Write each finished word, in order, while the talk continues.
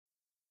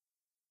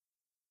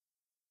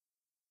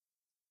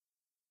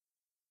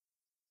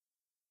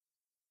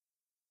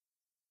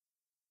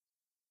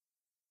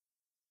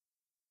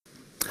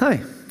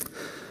Hi.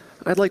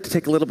 I'd like to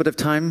take a little bit of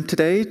time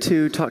today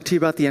to talk to you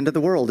about the end of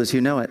the world as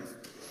you know it.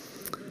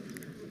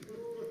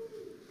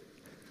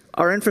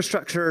 Our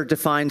infrastructure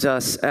defines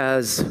us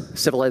as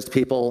civilized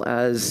people,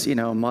 as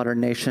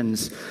modern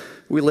nations.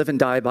 We live and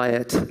die by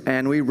it,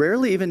 and we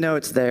rarely even know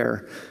it's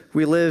there.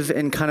 We live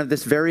in kind of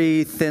this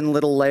very thin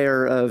little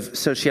layer of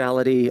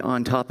sociality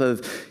on top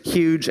of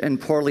huge and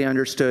poorly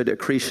understood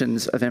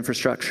accretions of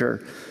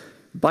infrastructure.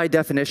 By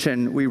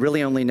definition, we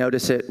really only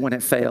notice it when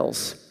it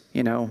fails.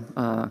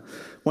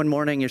 One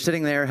morning you're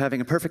sitting there having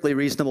a perfectly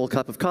reasonable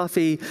cup of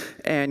coffee,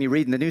 and you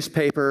read in the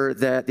newspaper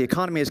that the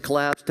economy has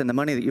collapsed and the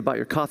money that you bought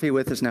your coffee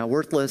with is now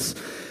worthless.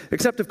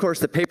 Except, of course,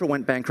 the paper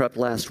went bankrupt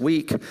last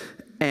week,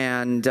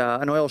 and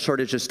an oil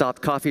shortage has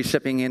stopped coffee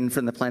shipping in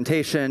from the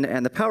plantation,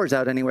 and the power's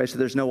out anyway, so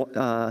there's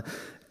no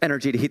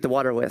energy to heat the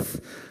water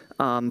with.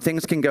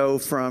 Things can go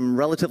from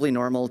relatively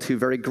normal to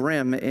very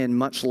grim in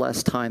much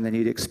less time than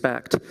you'd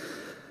expect.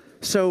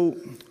 So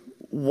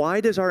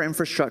why does our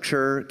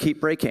infrastructure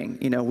keep breaking?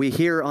 We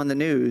hear on the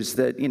news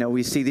that,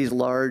 we see these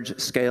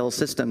large-scale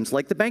systems,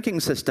 like the banking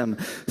system,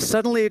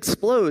 suddenly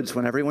explodes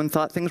when everyone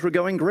thought things were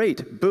going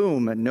great.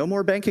 Boom, no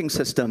more banking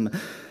system,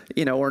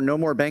 or no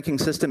more banking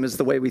system is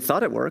the way we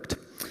thought it worked.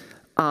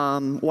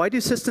 Why do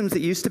systems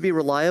that used to be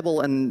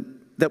reliable and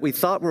that we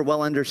thought were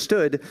well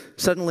understood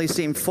suddenly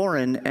seem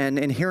foreign and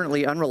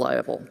inherently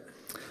unreliable?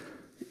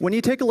 When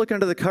you take a look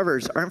under the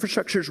covers, our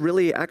infrastructure is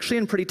really actually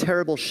in pretty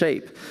terrible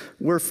shape.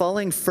 We're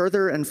falling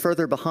further and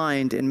further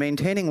behind in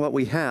maintaining what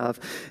we have,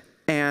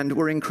 and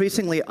we're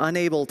increasingly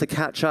unable to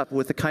catch up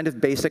with the kind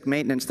of basic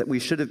maintenance that we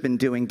should have been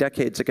doing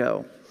decades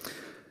ago.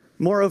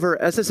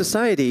 Moreover, as a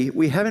society,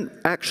 we haven't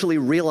actually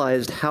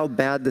realized how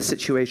bad the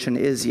situation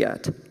is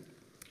yet.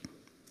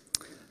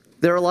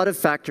 There are a lot of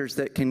factors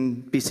that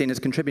can be seen as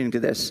contributing to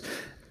this,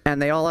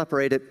 and they all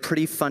operate at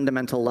pretty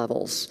fundamental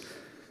levels.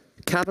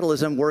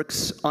 Capitalism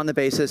works on the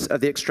basis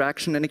of the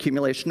extraction and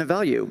accumulation of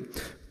value.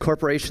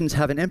 Corporations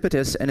have an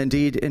impetus, and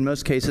indeed, in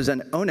most cases,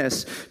 an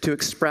onus to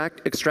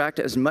extract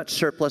as much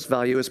surplus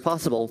value as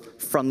possible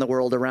from the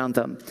world around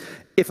them.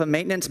 If a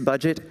maintenance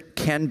budget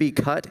can be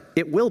cut,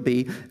 it will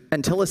be,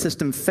 until a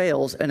system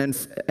fails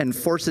and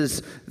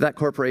forces that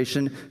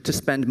corporation to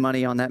spend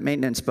money on that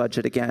maintenance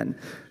budget again.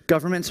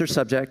 Governments are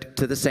subject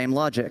to the same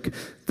logic.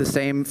 The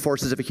same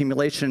forces of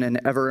accumulation and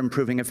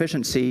ever-improving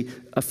efficiency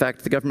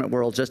affect the government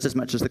world just as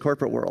much as the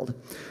corporate world.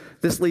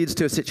 This leads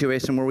to a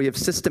situation where we have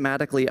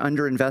systematically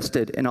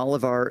underinvested in all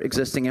of our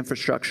existing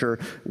infrastructure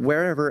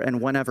wherever and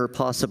whenever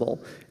possible.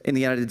 In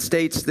the United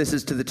States, this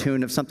is to the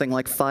tune of something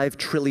like $5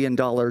 trillion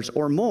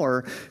or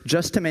more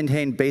just to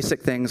maintain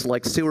basic things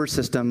like sewer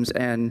systems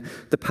and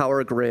the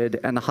power grid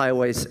and the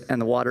highways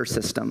and the water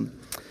system.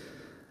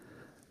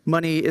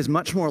 Money is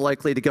much more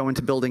likely to go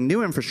into building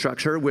new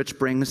infrastructure, which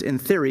brings, in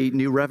theory,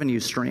 new revenue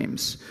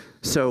streams.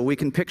 So we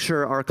can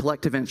picture our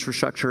collective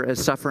infrastructure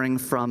as suffering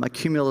from a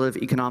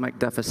cumulative economic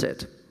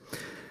deficit.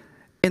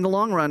 In the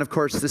long run, of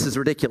course, this is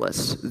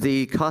ridiculous.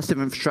 The cost of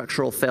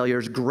infrastructural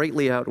failures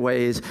greatly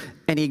outweighs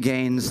any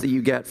gains that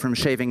you get from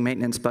shaving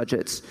maintenance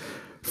budgets.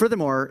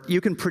 Furthermore,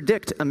 you can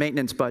predict a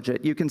maintenance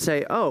budget. You can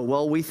say, oh,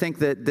 well, we think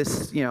that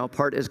this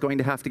part is going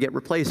to have to get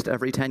replaced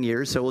every 10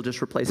 years, so we'll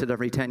just replace it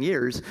every 10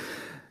 years.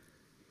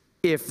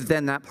 If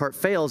then that part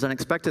fails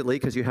unexpectedly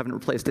because you haven't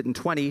replaced it in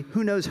 20,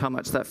 who knows how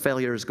much that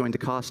failure is going to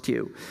cost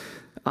you.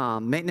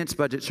 Maintenance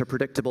budgets are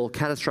predictable.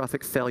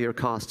 Catastrophic failure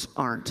costs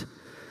aren't.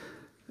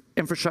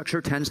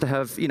 Infrastructure tends to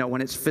have,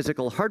 when it's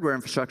physical hardware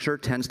infrastructure,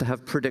 tends to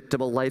have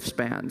predictable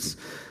lifespans.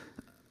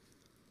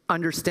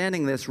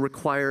 Understanding this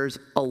requires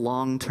a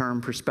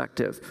long-term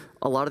perspective.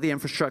 A lot of the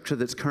infrastructure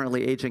that's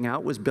currently aging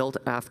out was built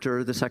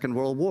after the Second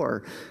World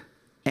War,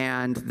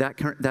 and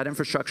that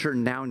infrastructure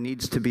now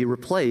needs to be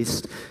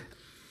replaced.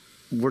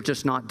 We're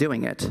just not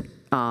doing it.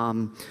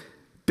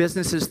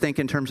 Businesses think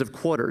in terms of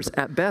quarters.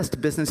 At best,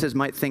 businesses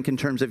might think in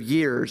terms of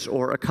years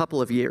or a couple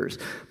of years.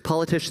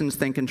 Politicians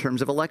think in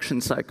terms of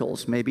election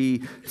cycles, maybe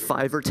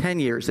 5 or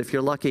 10 years if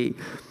you're lucky.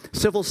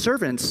 Civil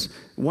servants,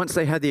 once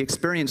they had the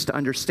experience to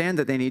understand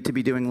that they need to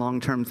be doing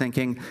long-term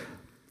thinking,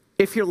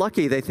 if you're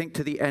lucky, they think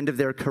to the end of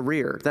their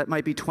career. That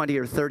might be 20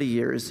 or 30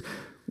 years.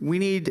 We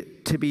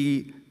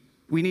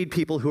need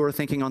people who are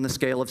thinking on the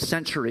scale of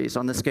centuries,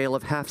 on the scale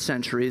of half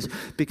centuries,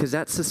 because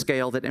that's the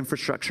scale that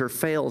infrastructure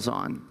fails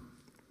on.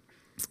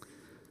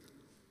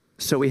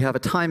 So we have a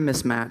time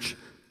mismatch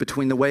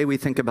between the way we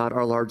think about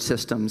our large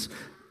systems,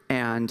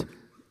 and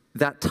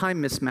that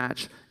time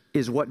mismatch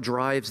is what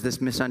drives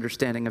this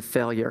misunderstanding of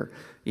failure.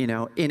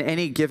 In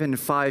any given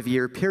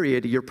 5-year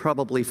period, you're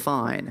probably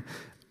fine.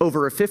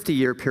 Over a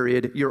 50-year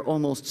period, you're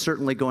almost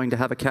certainly going to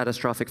have a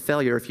catastrophic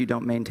failure if you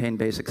don't maintain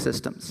basic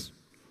systems.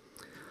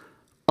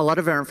 A lot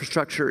of our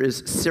infrastructure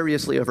is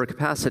seriously over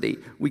capacity.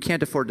 We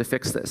can't afford to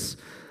fix this.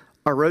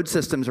 Our road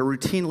systems are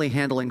routinely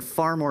handling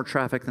far more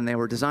traffic than they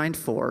were designed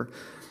for.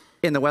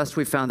 In the West,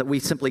 we've found that we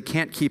simply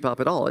can't keep up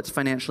at all. It's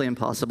financially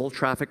impossible.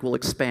 Traffic will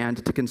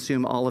expand to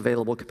consume all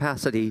available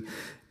capacity.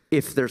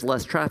 If there's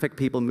less traffic,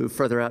 people move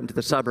further out into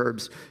the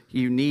suburbs.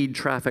 You need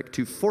traffic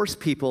to force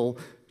people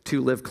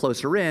to live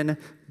closer in,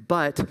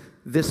 but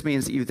This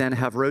means that you then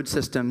have road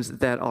systems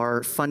that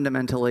are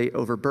fundamentally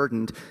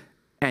overburdened,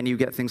 and you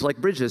get things like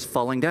bridges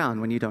falling down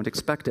when you don't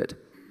expect it.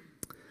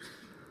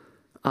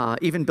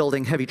 Even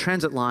building heavy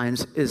transit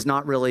lines is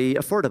not really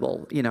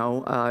affordable.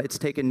 It's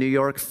taken New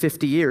York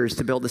 50 years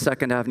to build the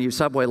Second Avenue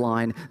subway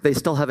line. They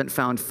still haven't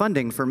found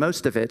funding for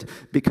most of it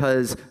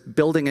because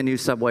building a new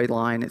subway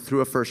line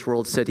through a first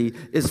world city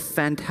is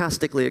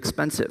fantastically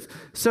expensive.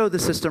 So the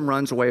system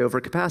runs way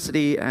over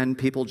capacity, and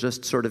people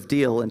just sort of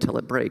deal until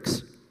it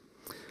breaks.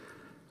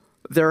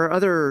 There are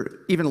other,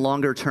 even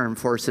longer term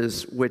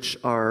forces which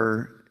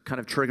are kind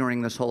of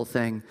triggering this whole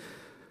thing.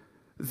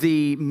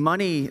 The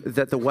money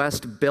that the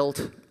West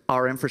built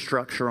our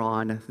infrastructure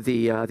on,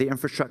 the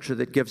infrastructure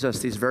that gives us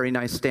these very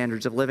nice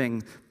standards of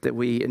living that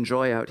we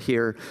enjoy out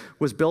here,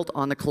 was built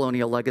on the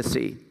colonial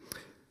legacy.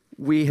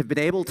 We have been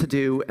able to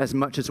do as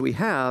much as we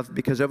have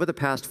because over the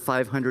past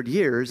 500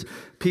 years,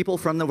 people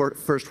from the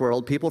first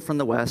world, people from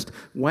the West,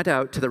 went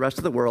out to the rest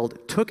of the world,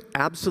 took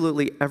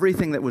absolutely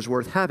everything that was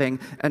worth having,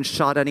 and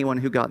shot anyone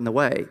who got in the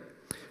way.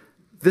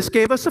 This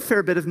gave us a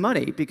fair bit of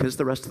money because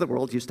the rest of the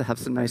world used to have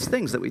some nice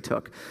things that we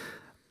took.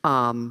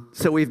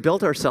 So we've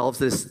built ourselves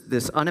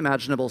this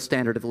unimaginable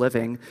standard of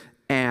living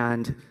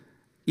and,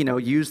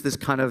 used this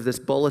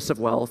bolus of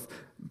wealth,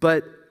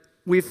 but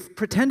we've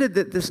pretended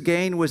that this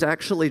gain was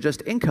actually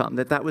just income,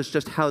 that was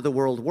just how the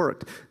world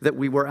worked, that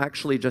we were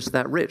actually just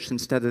that rich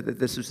instead of that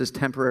this was this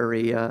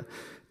temporary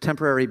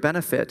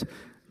benefit,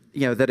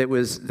 that it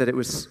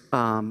was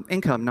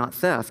income, not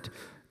theft.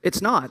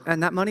 It's not,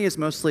 and that money has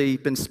mostly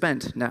been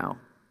spent now.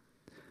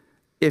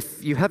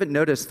 If you haven't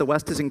noticed, the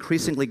West is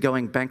increasingly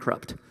going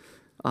bankrupt.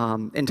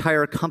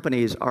 Entire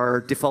companies are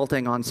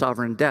defaulting on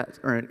sovereign debt,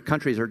 or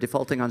countries are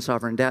defaulting on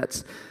sovereign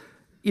debts,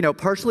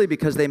 partially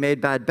because they made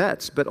bad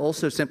bets, but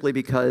also simply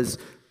because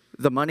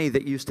the money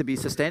that used to be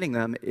sustaining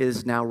them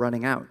is now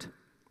running out.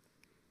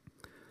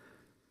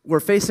 We're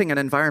facing an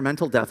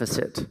environmental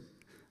deficit.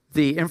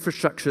 The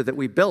infrastructure that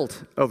we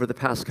built over the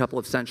past couple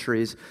of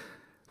centuries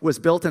was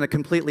built in a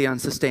completely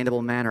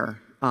unsustainable manner.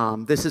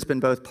 This has been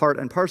both part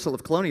and parcel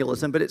of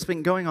colonialism, but it's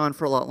been going on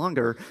for a lot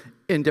longer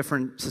in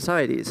different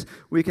societies.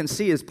 We can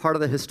see as part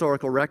of the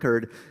historical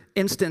record,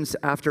 instance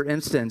after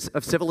instance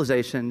of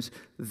civilizations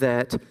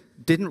that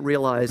didn't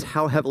realize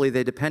how heavily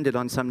they depended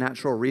on some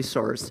natural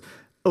resource,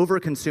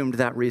 overconsumed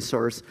that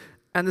resource,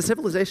 and the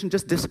civilization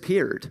just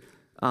disappeared.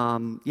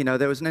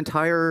 There was an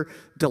entire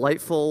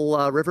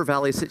delightful river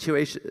valley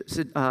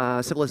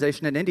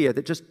civilization in India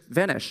that just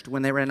vanished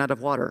when they ran out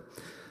of water.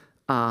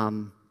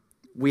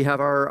 We have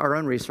our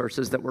own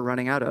resources that we're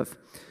running out of.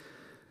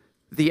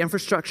 The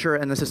infrastructure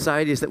and the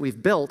societies that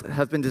we've built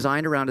have been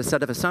designed around a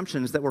set of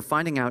assumptions that we're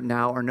finding out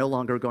now are no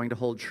longer going to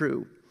hold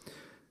true.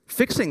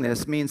 Fixing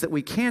this means that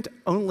we can't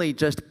only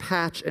just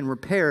patch and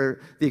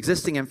repair the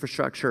existing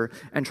infrastructure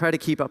and try to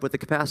keep up with the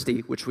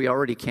capacity, which we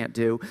already can't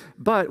do,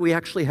 but we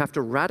actually have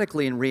to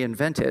radically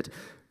reinvent it,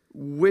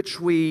 which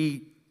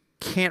we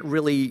can't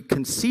really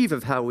conceive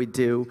of how we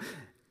do.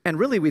 And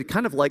really, we'd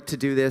kind of like to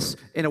do this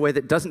in a way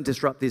that doesn't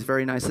disrupt these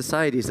very nice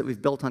societies that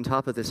we've built on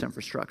top of this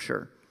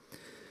infrastructure.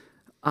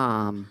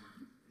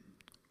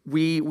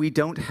 We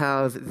don't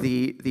have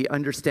the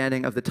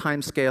understanding of the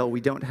time scale. We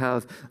don't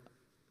have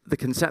the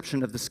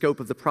conception of the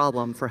scope of the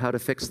problem for how to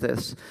fix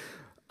this.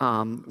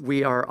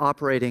 We are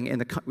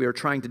operating we are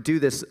trying to do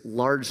this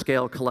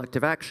large-scale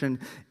collective action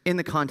in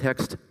the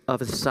context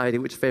of a society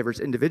which favors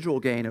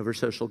individual gain over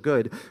social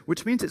good,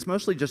 which means it's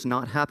mostly just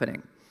not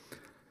happening.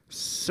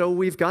 So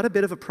we've got a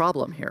bit of a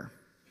problem here.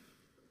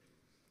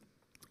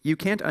 You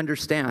can't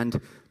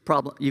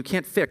you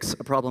can't fix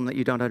a problem that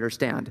you don't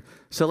understand.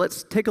 So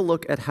let's take a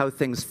look at how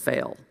things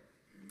fail.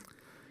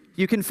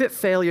 You can fit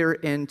failure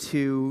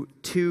into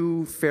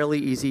two fairly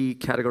easy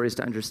categories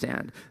to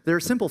understand. There are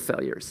simple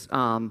failures.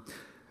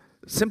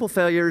 Simple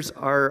failures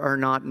are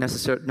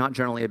not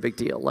generally a big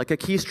deal. Like a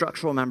key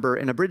structural member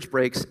in a bridge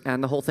breaks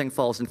and the whole thing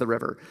falls into the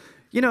river.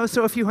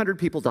 So a few hundred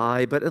people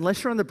die, but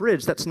unless you're on the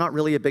bridge, that's not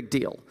really a big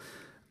deal.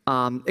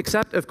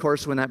 Except, of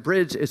course, when that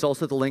bridge is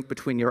also the link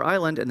between your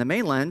island and the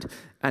mainland,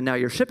 and now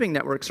your shipping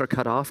networks are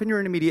cut off, and you're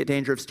in immediate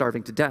danger of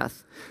starving to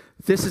death.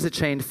 This is a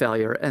chain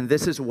failure, and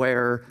this is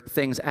where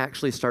things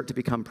actually start to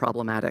become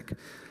problematic.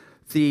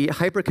 The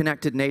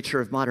hyper-connected nature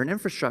of modern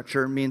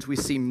infrastructure means we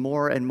see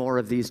more and more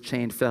of these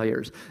chained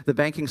failures. The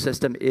banking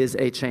system is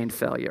a chained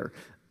failure.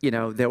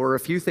 There were a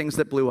few things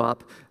that blew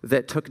up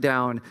that took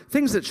down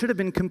things that should have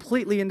been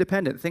completely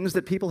independent, things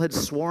that people had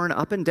sworn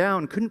up and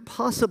down couldn't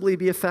possibly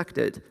be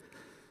affected.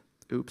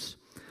 Oops.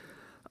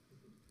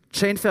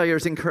 Chain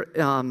failures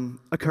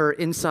occur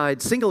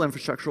inside single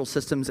infrastructural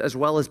systems as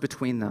well as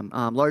between them.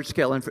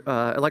 Large-scale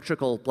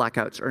electrical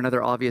blackouts are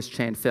another obvious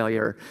chain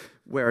failure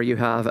where you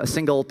have a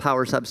single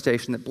power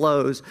substation that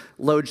blows,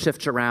 load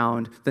shifts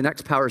around, the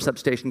next power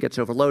substation gets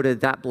overloaded,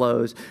 that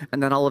blows,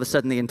 and then all of a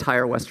sudden the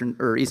entire western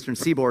or eastern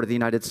seaboard of the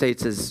United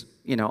States is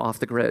off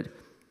the grid.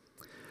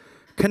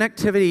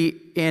 Connectivity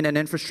in an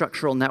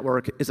infrastructural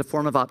network is a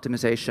form of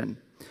optimization.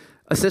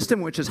 A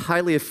system which is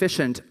highly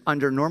efficient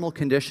under normal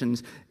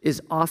conditions is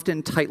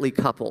often tightly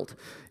coupled.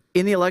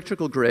 In the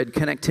electrical grid,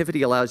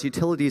 connectivity allows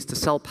utilities to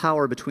sell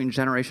power between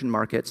generation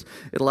markets.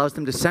 It allows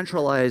them to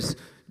centralize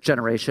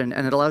generation,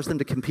 and it allows them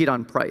to compete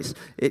on price.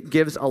 It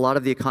gives a lot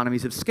of the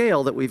economies of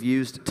scale that we've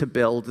used to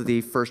build the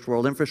first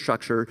world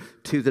infrastructure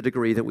to the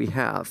degree that we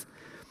have.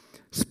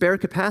 Spare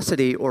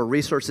capacity, or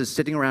resources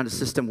sitting around a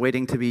system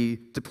waiting to be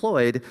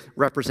deployed,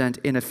 represent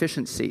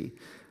inefficiency.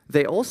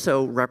 They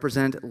also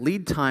represent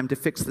lead time to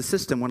fix the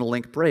system when a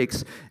link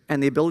breaks,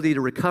 and the ability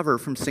to recover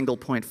from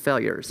single-point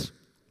failures.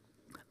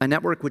 A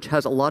network which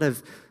has a lot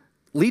of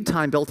lead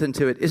time built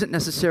into it isn't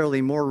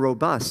necessarily more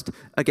robust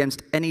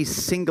against any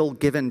single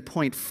given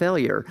point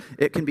failure.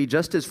 It can be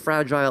just as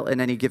fragile at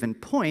any given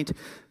point,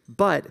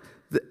 but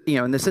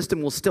and the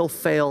system will still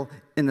fail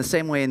in the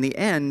same way in the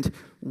end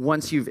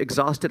once you've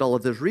exhausted all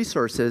of those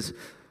resources.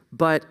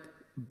 But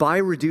by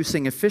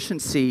reducing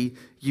efficiency,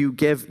 you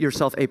give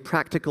yourself a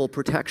practical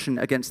protection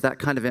against that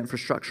kind of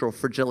infrastructural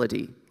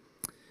fragility.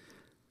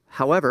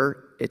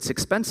 However, it's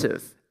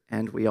expensive,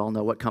 and we all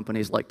know what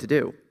companies like to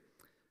do.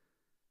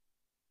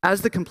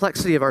 As the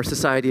complexity of our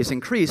society has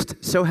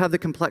increased, so have the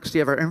complexity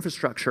of our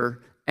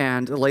infrastructure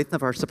and the length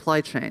of our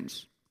supply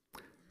chains.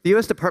 The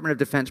US Department of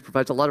Defense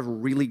provides a lot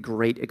of really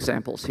great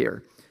examples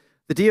here.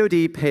 The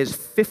DoD pays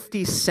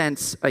 50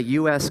 cents a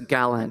US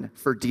gallon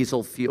for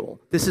diesel fuel.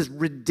 This is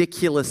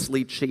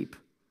ridiculously cheap.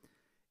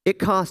 It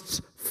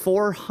costs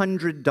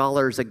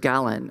 $400 a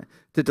gallon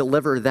to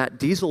deliver that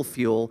diesel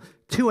fuel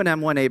to an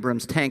M1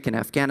 Abrams tank in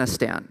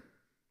Afghanistan.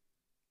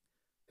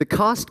 The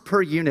cost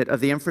per unit of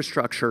the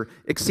infrastructure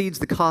exceeds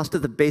the cost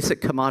of the basic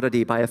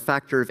commodity by a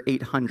factor of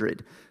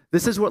 800.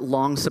 This is what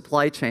long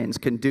supply chains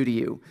can do to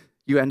you.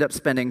 You end up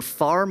spending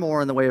far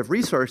more in the way of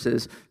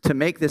resources to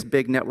make this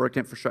big network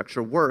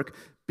infrastructure work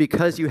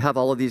because you have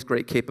all of these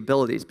great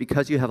capabilities,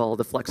 because you have all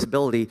the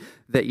flexibility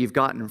that you've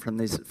gotten from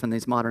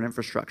these modern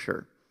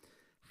infrastructure.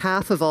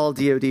 Half of all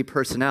DoD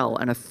personnel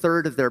and a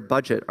third of their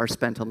budget are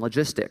spent on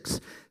logistics.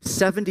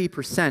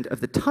 70%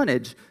 of the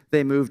tonnage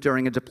they move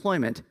during a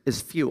deployment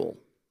is fuel.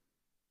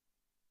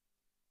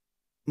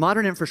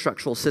 Modern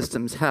infrastructural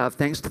systems have,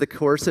 thanks to the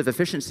coercive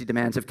efficiency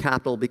demands of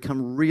capital,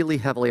 become really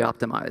heavily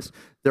optimized.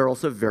 They're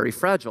also very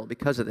fragile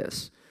because of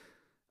this.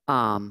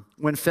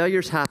 When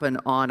failures happen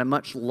on a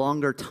much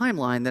longer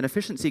timeline than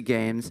efficiency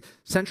gains,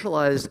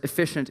 centralized,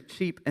 efficient,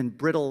 cheap, and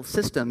brittle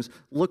systems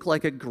look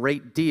like a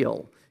great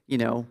deal.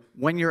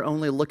 When you're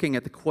only looking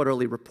at the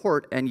quarterly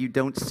report and you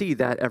don't see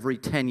that every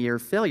 10-year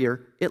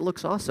failure, it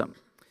looks awesome.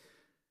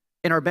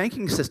 In our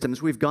banking systems,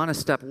 we've gone a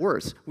step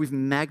worse. We've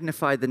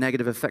magnified the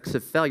negative effects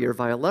of failure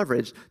via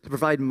leverage to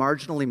provide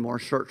marginally more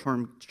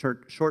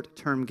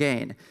short-term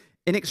gain.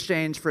 In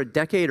exchange for a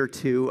decade or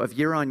two of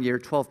year-on-year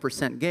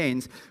 12%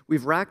 gains,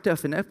 we've racked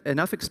up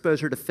enough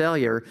exposure to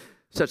failure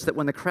such that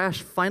when the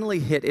crash finally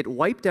hit, it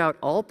wiped out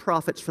all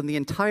profits from the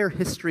entire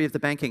history of the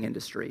banking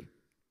industry.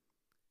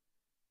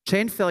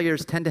 Chain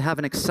failures tend to have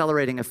an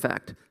accelerating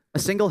effect. A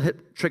single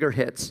trigger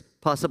hits,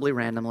 possibly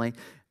randomly,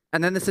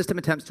 and then the system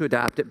attempts to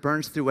adapt. It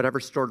burns through whatever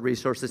stored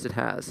resources it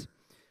has.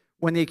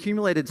 When the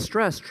accumulated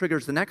stress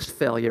triggers the next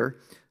failure,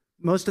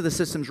 most of the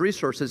system's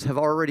resources have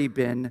already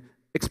been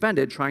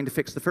expended trying to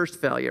fix the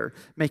first failure,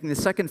 making the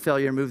second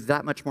failure move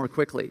that much more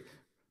quickly.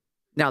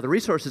 Now the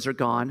resources are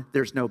gone,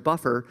 there's no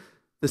buffer,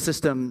 the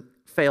system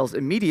fails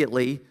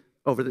immediately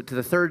to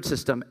the third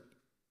system,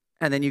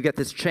 and then you get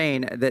this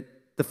chain that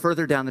the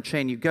further down the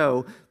chain you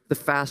go, the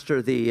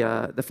faster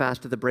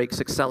the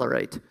brakes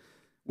accelerate,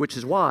 which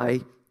is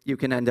why you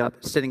can end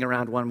up sitting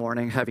around one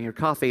morning having your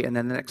coffee, and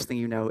then the next thing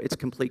you know, it's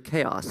complete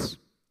chaos.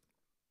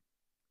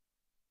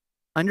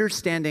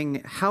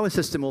 Understanding how a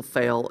system will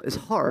fail is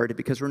hard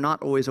because we're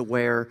not always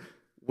aware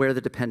where the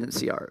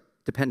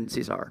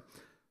dependencies are.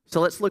 So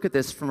let's look at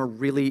this from a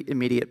really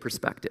immediate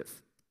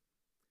perspective.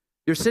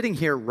 You're sitting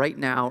here right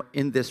now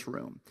in this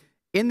room.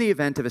 In the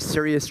event of a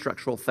serious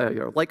structural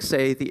failure, like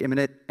say the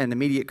imminent and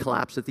immediate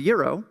collapse of the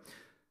euro,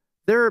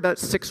 there are about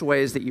 6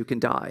 ways that you can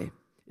die.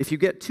 If you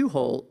get too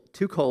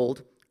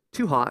cold,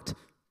 too hot,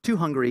 too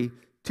hungry,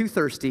 too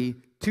thirsty,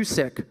 too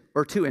sick,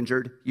 or too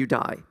injured, you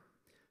die.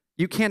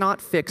 You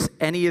cannot fix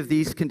any of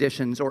these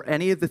conditions or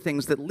any of the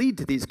things that lead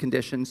to these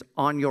conditions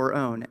on your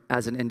own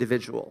as an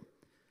individual.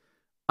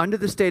 Under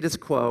the status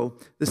quo,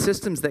 the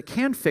systems that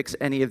can fix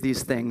any of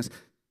these things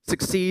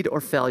succeed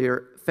or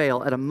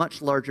fail at a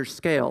much larger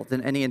scale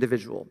than any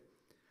individual.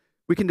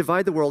 We can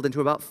divide the world into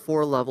about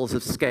 4 levels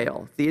of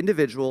scale: the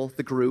individual,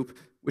 the group,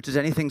 which is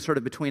anything sort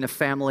of between a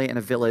family and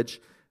a village,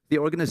 the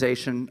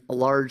organization, a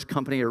large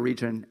company or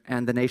region,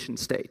 and the nation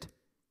state.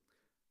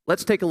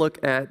 Let's take a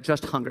look at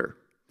just hunger.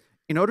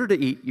 In order to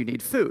eat, you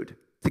need food.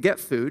 To get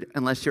food,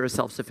 unless you're a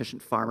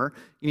self-sufficient farmer,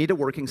 you need a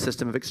working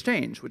system of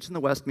exchange, which in the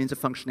West means a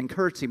functioning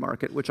currency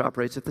market, which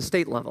operates at the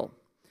state level.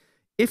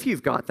 If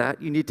you've got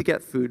that, you need to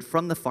get food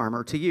from the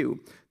farmer to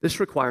you. This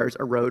requires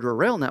a road or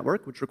rail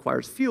network, which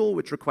requires fuel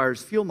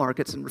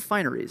markets and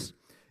refineries.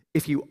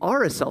 If you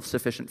are a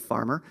self-sufficient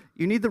farmer,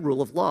 you need the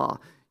rule of law.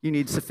 You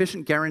need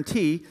sufficient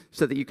guarantee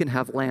so that you can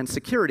have land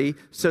security,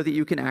 so that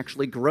you can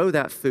actually grow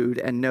that food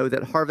and know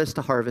that harvest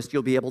to harvest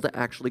you'll be able to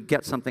actually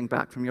get something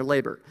back from your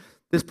labor.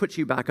 This puts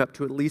you back up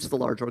to at least the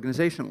large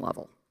organization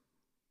level.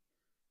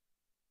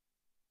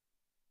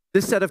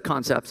 This set of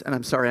concepts, and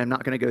I'm sorry, I'm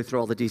not going to go through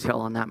all the detail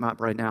on that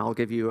map right now. I'll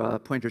give you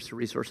pointers to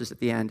resources at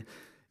the end.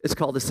 It's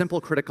called the Simple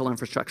Critical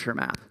Infrastructure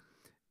Map.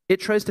 It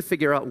tries to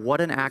figure out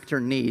what an actor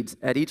needs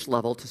at each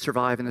level to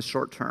survive in the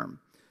short term.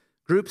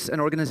 Groups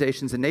and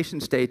organizations and nation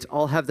states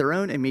all have their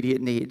own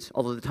immediate needs,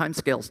 although the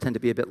timescales tend to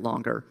be a bit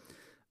longer,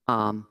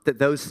 that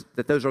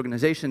those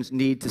organizations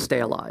need to stay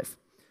alive.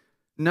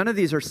 None of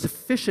these are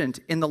sufficient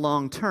in the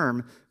long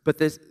term, but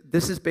this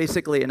is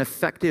basically an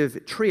effective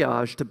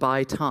triage to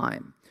buy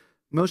time.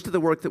 Most of the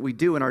work that we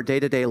do in our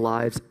day-to-day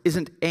lives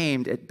isn't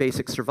aimed at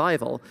basic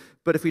survival,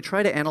 but if we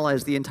try to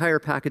analyze the entire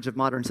package of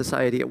modern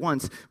society at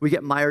once, we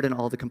get mired in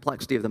all the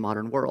complexity of the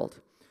modern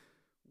world.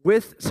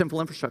 With simple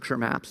infrastructure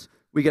maps,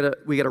 we get a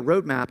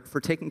roadmap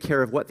for taking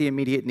care of what the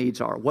immediate needs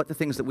are, what the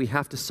things that we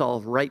have to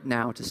solve right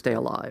now to stay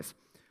alive.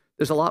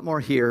 There's a lot more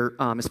here,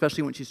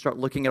 especially once you start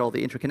looking at all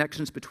the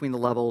interconnections between the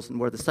levels and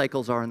where the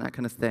cycles are and that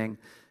kind of thing.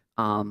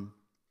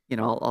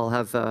 I'll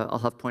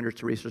have pointers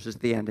to resources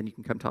at the end, and you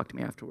can come talk to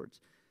me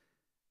afterwards.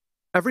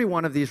 Every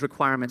one of these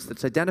requirements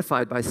that's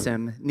identified by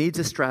SIM needs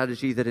a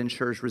strategy that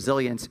ensures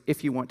resilience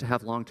if you want to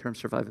have long-term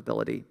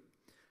survivability.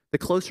 The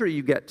closer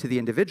you get to the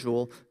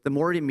individual, the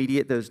more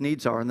immediate those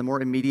needs are, and the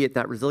more immediate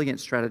that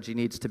resilience strategy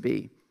needs to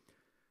be.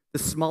 The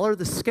smaller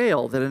the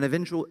scale that an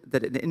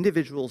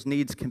individual's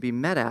needs can be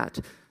met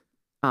at,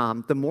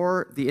 the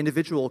more the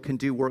individual can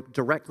do work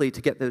directly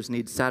to get those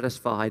needs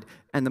satisfied,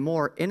 and the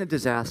more, in a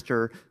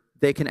disaster,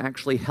 they can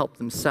actually help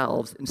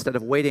themselves instead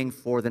of waiting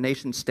for the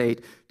nation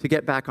state to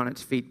get back on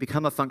its feet,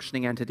 become a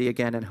functioning entity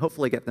again, and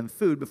hopefully get them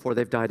food before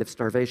they've died of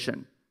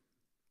starvation.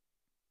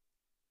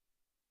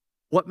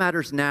 What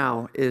matters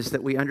now is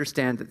that we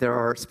understand that there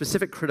are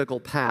specific critical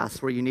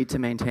paths where you need to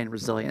maintain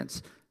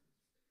resilience.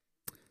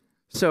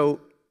 So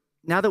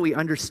now that we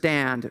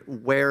understand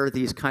where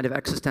these kind of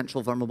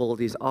existential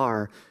vulnerabilities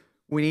are,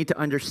 we need to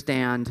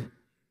understand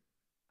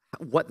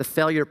what the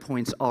failure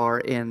points are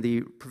in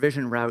the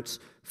provision routes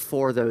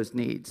for those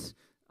needs,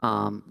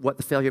 what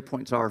the failure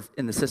points are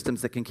in the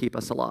systems that can keep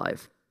us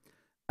alive.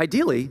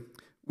 Ideally,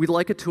 we'd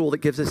like a tool that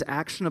gives us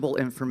actionable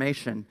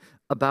information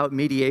about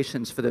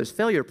mediations for those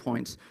failure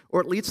points,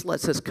 or at least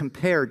lets us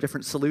compare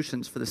different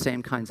solutions for the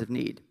same kinds of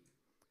need.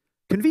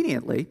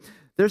 Conveniently,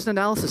 there's an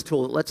analysis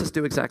tool that lets us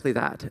do exactly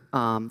that,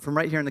 from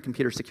right here in the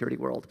computer security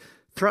world.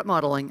 Threat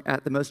modeling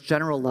at the most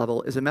general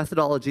level is a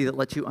methodology that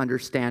lets you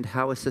understand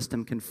how a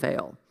system can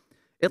fail.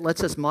 It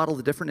lets us model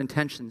the different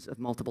intentions of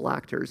multiple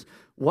actors,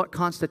 what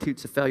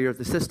constitutes a failure of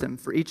the system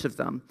for each of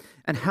them,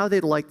 and how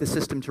they'd like the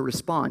system to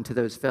respond to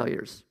those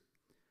failures.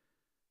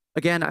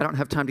 Again, I don't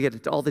have time to get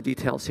into all the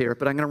details here,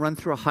 but I'm going to run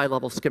through a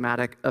high-level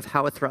schematic of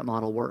how a threat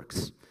model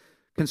works.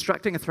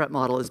 Constructing a threat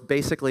model is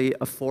basically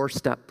a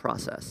four-step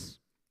process.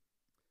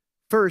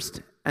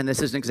 First, and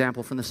this is an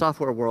example from the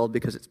software world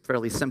because it's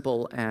fairly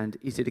simple and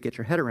easy to get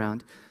your head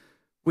around,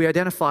 we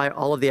identify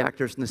all of the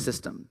actors in the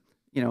system.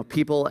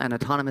 People and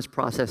autonomous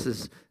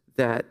processes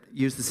that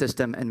use the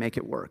system and make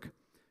it work.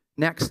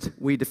 Next,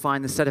 we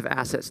define the set of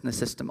assets in the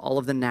system, all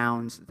of the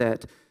nouns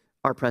that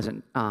are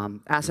present.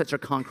 Assets are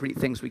concrete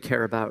things we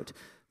care about,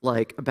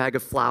 like a bag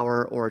of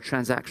flour or a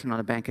transaction on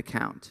a bank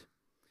account.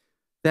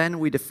 Then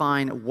we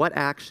define what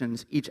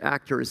actions each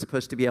actor is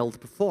supposed to be able to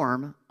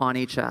perform on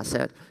each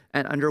asset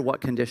and under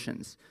what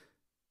conditions.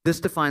 This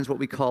defines what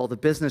we call the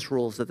business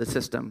rules of the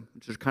system,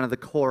 which is kind of the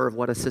core of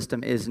what a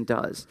system is and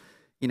does.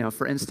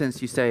 For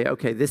instance, you say,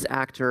 okay, this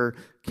actor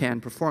can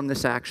perform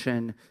this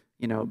action,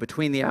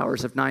 between the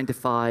hours of 9 to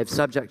 5,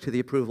 subject to the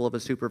approval of a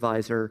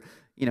supervisor.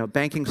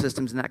 Banking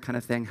systems and that kind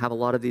of thing have a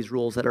lot of these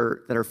rules that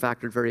are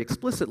factored very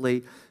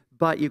explicitly,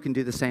 but you can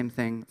do the same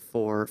thing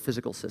for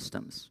physical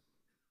systems.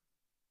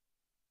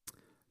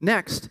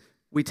 Next,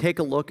 we take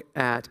a look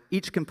at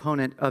each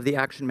component of the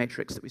action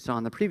matrix that we saw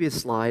on the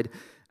previous slide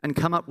and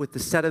come up with the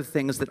set of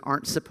things that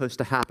aren't supposed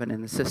to happen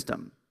in the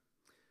system.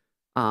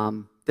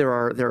 There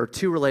are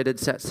two related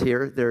sets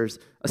here. There's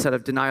a set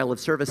of denial of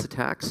service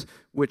attacks,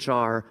 which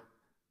are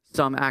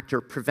some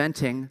actor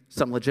preventing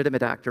some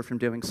legitimate actor from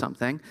doing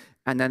something.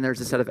 And then there's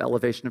a set of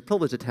elevation of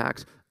privilege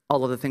attacks,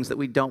 all of the things that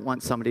we don't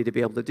want somebody to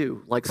be able to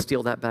do, like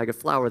steal that bag of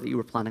flour that you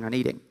were planning on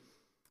eating.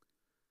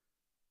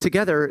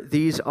 Together,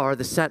 these are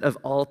the set of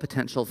all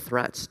potential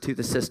threats to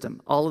the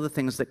system, all of the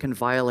things that can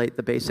violate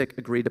the basic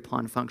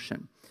agreed-upon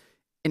function.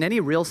 In any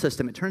real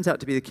system, it turns out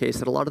to be the case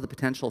that a lot of the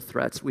potential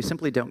threats we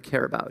simply don't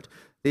care about.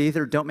 They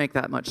either don't make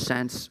that much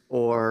sense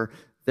or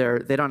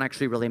they don't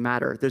actually really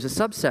matter. There's a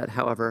subset,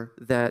 however,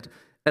 that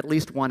at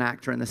least one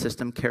actor in the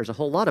system cares a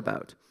whole lot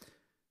about.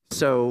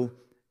 So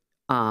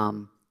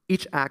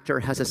each actor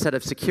has a set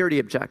of security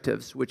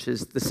objectives, which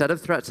is the set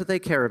of threats that they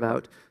care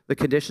about, the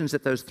conditions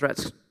that those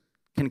threats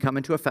can come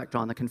into effect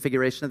on, the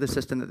configuration of the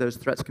system that those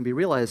threats can be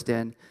realized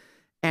in,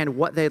 and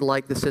what they'd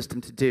like the system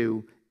to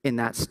do in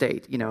that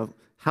state,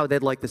 how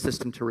they'd like the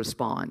system to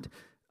respond.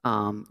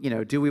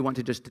 Do we want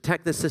to just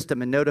detect the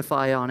system and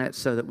notify on it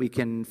so that we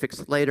can fix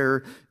it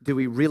later? Do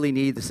we really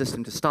need the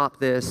system to stop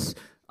this,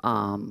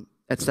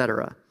 et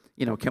cetera?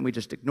 Can we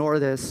just ignore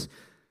this?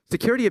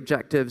 Security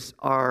objectives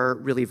are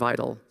really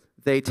vital.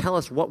 They tell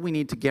us what we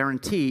need to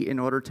guarantee in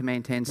order to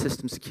maintain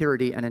system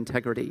security and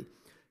integrity.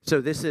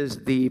 So this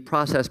is the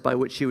process by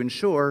which you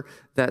ensure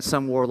that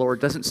some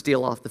warlord doesn't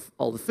steal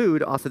all the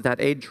food off of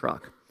that aid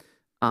truck.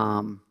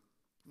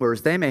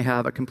 Whereas they may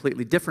have a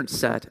completely different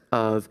set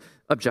of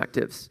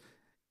objectives.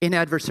 In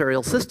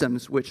adversarial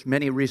systems, which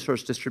many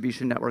resource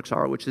distribution networks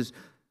are, which is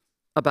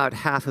about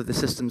half of the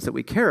systems that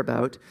we care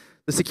about,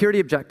 the security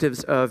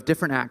objectives of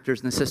different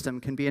actors in the system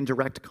can be in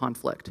direct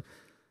conflict.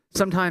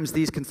 Sometimes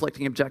these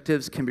conflicting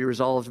objectives can be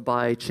resolved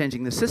by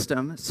changing the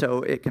system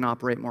so it can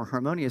operate more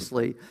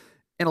harmoniously.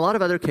 In a lot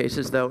of other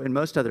cases, though, in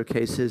most other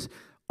cases,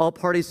 all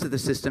parties to the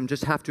system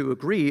just have to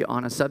agree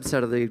on a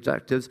subset of the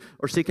objectives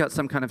or seek out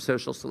some kind of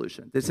social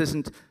solution. This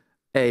isn't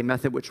a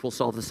method which will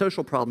solve the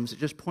social problems. It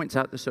just points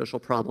out the social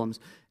problems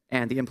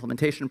and the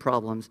implementation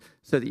problems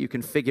so that you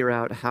can figure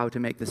out how to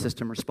make the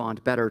system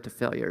respond better to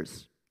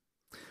failures.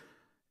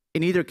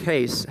 In either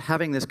case,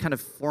 having this kind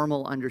of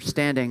formal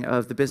understanding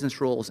of the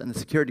business rules and the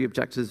security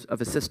objectives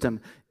of a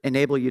system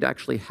enable you to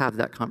actually have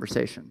that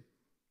conversation.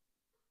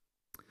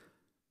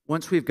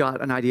 Once we've got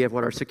an idea of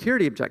what our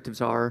security objectives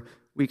are,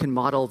 we can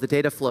model the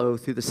data flow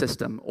through the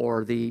system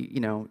or the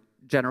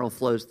general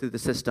flows through the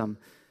system.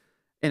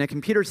 In a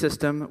computer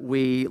system,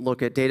 we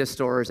look at data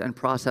stores and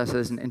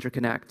processes and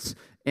interconnects.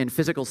 In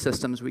physical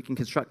systems, we can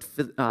construct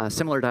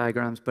similar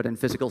diagrams, but in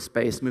physical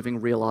space,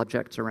 moving real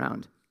objects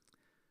around.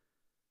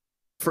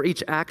 For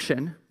each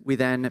action, we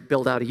then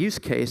build out a use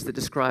case that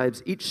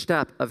describes each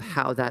step of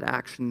how that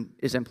action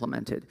is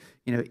implemented.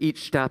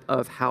 Each step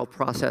of how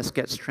process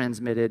gets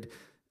transmitted,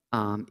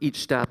 each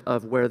step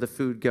of where the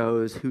food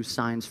goes, who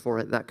signs for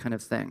it, that kind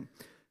of thing.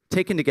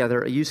 Taken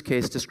together, a use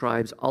case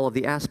describes all of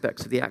the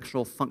aspects of the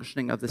actual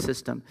functioning of the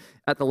system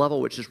at the level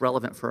which is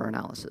relevant for our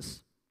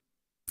analysis.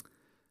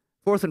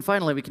 Fourth and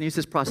finally, we can use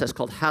this process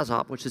called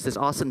HAZOP, which is this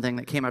awesome thing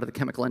that came out of the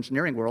chemical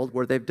engineering world,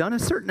 where they've done a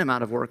certain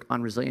amount of work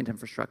on resilient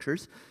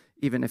infrastructures,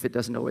 even if it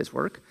doesn't always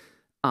work.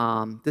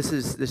 This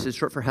is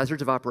short for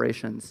hazards of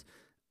operations.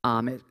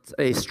 It's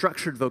a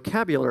structured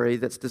vocabulary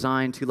that's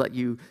designed to let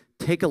you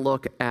take a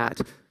look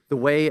at the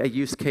way a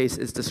use case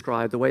is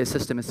described, the way a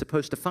system is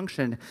supposed to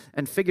function,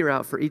 and figure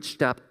out for each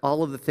step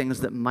all of the things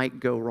that might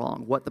go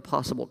wrong, what the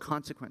possible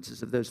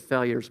consequences of those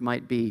failures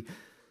might be.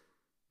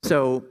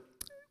 So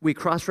we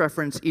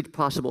cross-reference each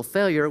possible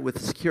failure with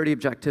the security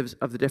objectives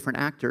of the different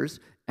actors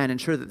and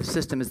ensure that the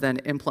system has then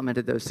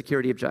implemented those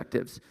security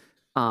objectives.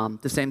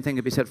 The same thing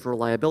could be said for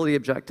reliability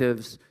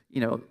objectives,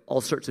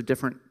 all sorts of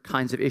different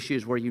kinds of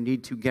issues where you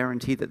need to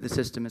guarantee that the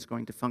system is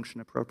going to function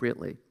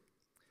appropriately.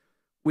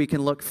 We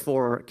can look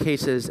for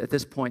cases at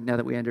this point, now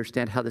that we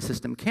understand how the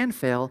system can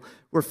fail,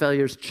 where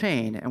failures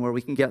chain and where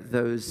we can get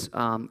those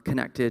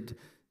connected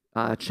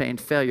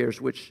chained failures,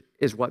 which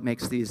is what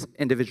makes these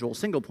individual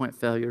single-point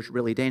failures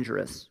really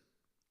dangerous.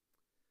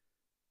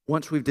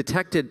 Once we've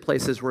detected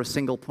places where a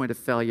single point of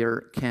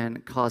failure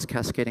can cause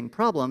cascading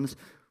problems,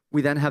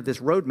 we then have this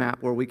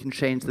roadmap where we can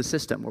change the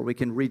system, where we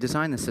can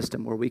redesign the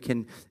system, where we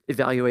can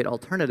evaluate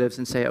alternatives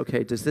and say,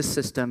 okay, does this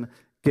system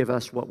give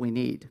us what we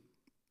need?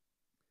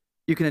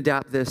 You can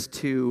adapt this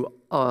to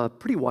a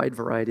pretty wide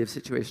variety of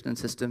situations and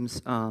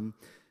systems.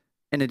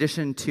 In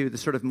addition to the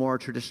sort of more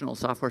traditional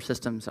software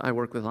systems I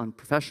work with on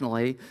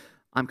professionally,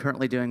 I'm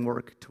currently doing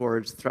work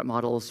towards threat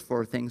models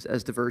for things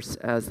as diverse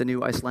as the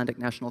new Icelandic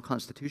National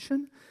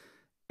Constitution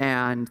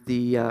and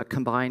the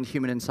combined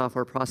human and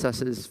software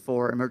processes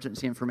for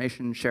emergency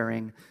information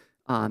sharing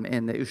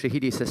in the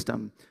Ushahidi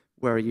system,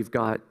 where you've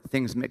got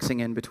things mixing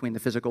in between the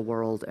physical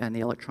world and the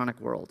electronic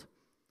world.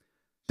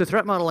 So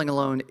threat modeling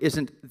alone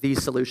isn't the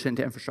solution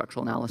to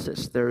infrastructural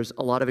analysis. There's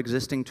a lot of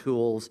existing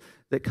tools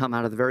that come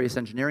out of the various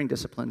engineering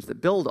disciplines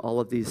that build all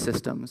of these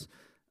systems.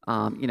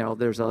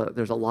 There's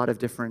a lot of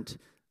different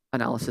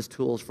analysis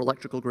tools for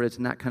electrical grids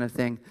and that kind of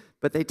thing,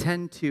 but they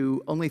tend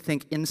to only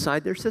think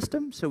inside their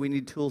system, so we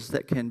need tools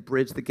that can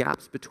bridge the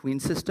gaps between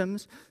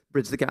systems,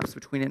 bridge the gaps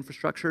between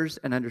infrastructures,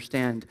 and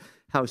understand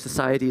how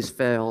societies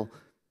fail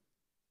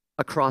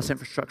across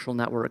infrastructural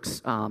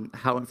networks,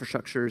 how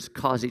infrastructures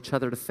cause each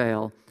other to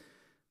fail.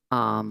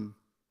 And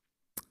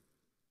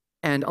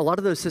a lot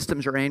of those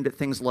systems are aimed at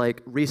things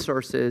like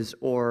resources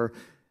or,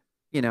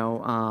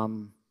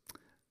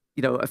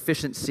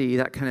 efficiency,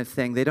 that kind of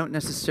thing. They don't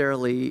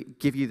necessarily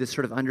give you this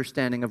sort of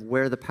understanding of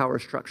where the power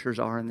structures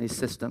are in these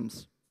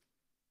systems.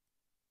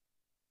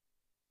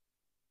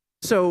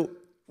 So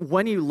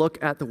when you look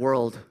at the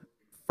world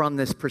from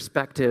this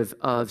perspective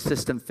of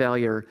system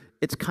failure,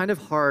 it's kind of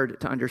hard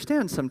to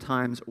understand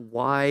sometimes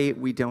why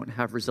we don't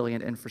have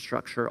resilient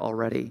infrastructure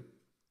already.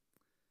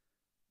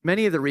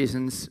 Many of the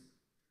reasons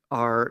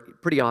are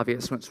pretty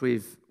obvious once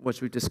we've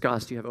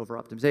discussed. You have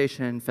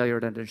over-optimization, failure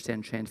to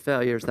understand chain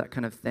failures, that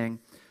kind of thing.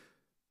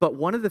 But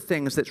one of the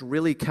things that's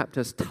really kept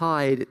us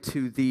tied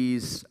to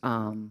these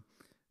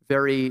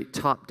very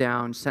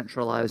top-down,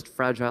 centralized,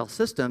 fragile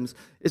systems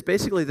is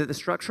basically that the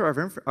structure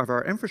of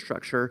our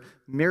infrastructure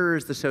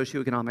mirrors the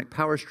socioeconomic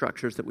power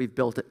structures that we've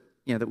built,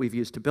 that we've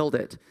used to build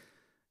it.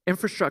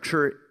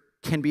 Infrastructure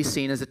can be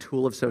seen as a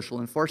tool of social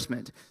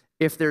enforcement.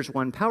 If there's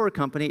one power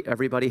company,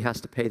 everybody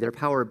has to pay their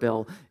power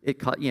bill. It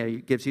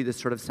gives you this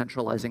sort of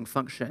centralizing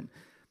function.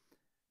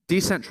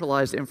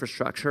 Decentralized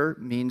infrastructure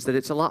means that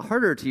it's a lot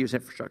harder to use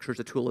infrastructure as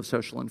a tool of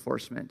social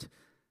enforcement.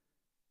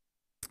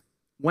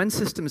 When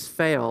systems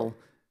fail,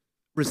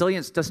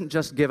 resilience doesn't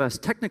just give us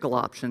technical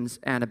options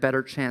and a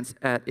better chance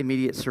at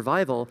immediate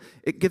survival,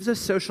 it gives us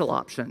social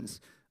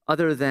options,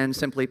 other than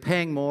simply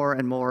paying more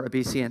and more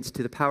obeisance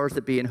to the powers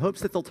that be in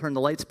hopes that they'll turn the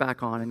lights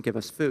back on and give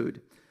us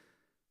food.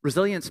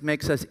 Resilience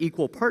makes us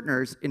equal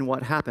partners in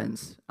what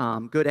happens,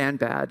 good and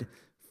bad.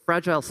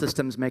 Fragile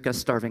systems make us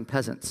starving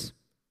peasants.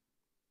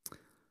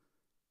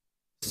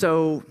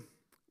 So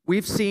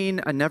we've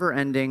seen a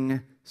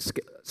never-ending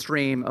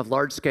stream of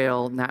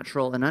large-scale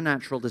natural and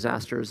unnatural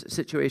disasters,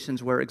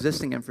 situations where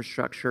existing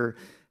infrastructure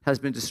has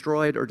been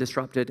destroyed or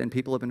disrupted and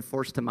people have been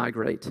forced to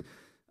migrate,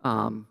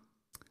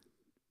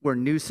 where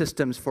new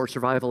systems for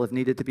survival have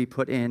needed to be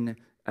put in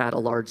at a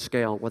large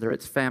scale, whether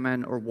it's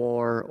famine or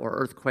war or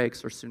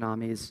earthquakes or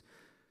tsunamis.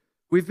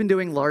 We've been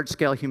doing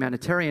large-scale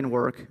humanitarian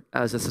work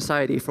as a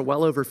society for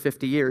well over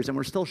 50 years, and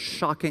we're still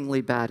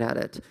shockingly bad at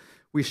it.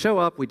 We show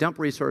up, we dump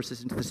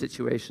resources into the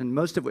situation,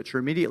 most of which are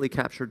immediately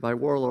captured by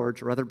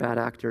warlords or other bad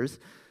actors.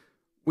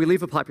 We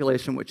leave a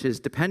population which is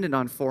dependent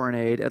on foreign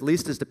aid, at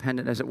least as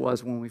dependent as it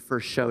was when we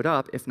first showed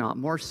up, if not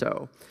more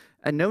so.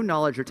 And no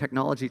knowledge or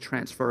technology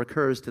transfer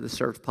occurs to the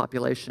served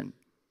population.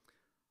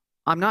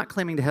 I'm not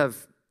claiming to have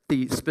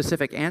the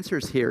specific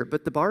answers here,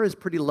 but the bar is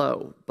pretty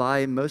low.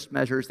 By most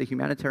measures, the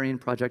humanitarian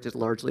project is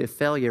largely a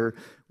failure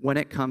when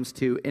it comes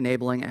to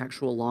enabling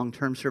actual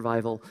long-term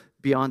survival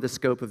beyond the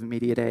scope of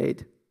immediate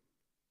aid.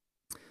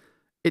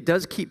 It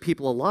does keep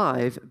people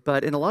alive,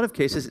 but in a lot of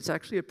cases, it's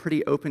actually a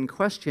pretty open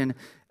question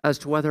as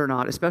to whether or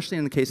not, especially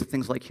in the case of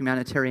things like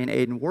humanitarian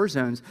aid in war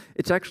zones,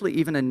 it's actually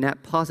even a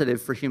net positive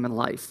for human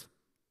life.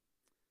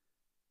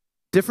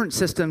 Different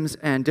systems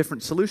and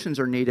different solutions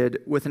are needed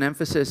with an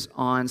emphasis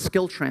on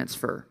skill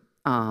transfer.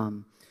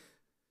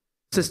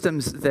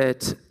 Systems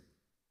that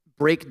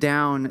break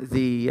down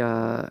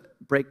the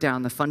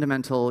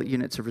fundamental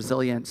units of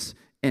resilience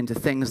into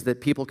things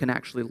that people can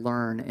actually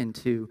learn,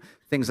 into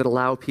things that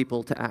allow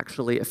people to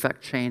actually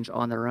affect change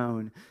on their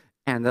own,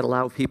 and that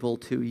allow people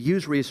to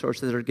use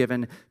resources that are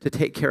given to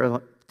take care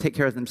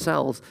of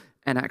themselves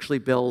and actually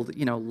build,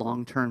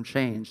 long-term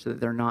change, so that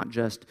they're not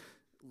just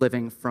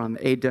living from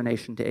aid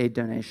donation to aid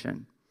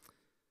donation.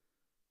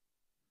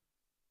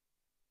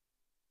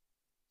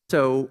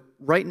 So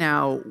right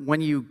now,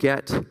 when you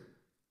get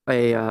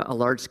a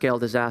large-scale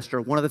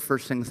disaster, one of the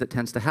first things that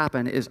tends to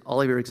happen is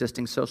all of your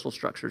existing social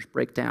structures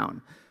break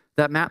down.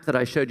 That map that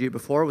I showed you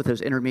before with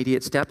those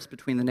intermediate steps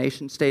between the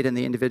nation-state and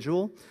the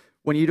individual,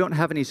 when you don't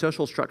have any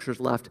social structures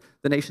left,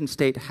 the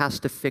nation-state has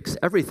to fix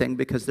everything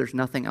because there's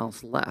nothing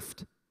else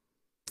left.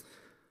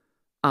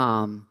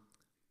 One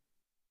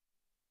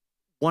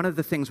of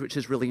the things which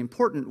is really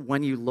important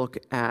when you look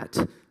at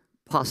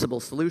possible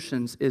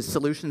solutions is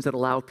solutions that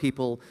allow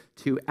people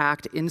to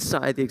act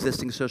inside the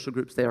existing social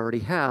groups they already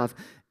have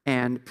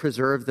and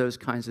preserve those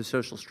kinds of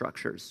social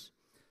structures.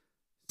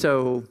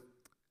 So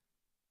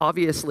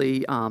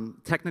obviously,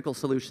 technical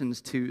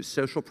solutions to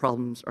social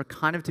problems are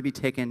kind of to be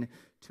taken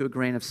to a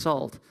grain of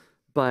salt,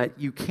 but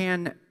you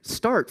can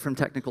start from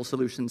technical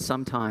solutions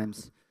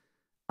sometimes.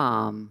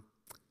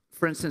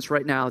 For instance,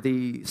 right now,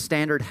 the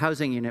standard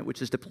housing unit,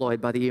 which is deployed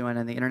by the UN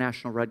and the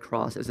International Red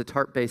Cross, is a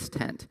tarp-based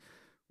tent,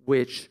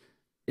 which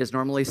is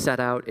normally set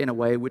out in a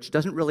way which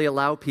doesn't really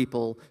allow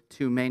people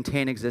to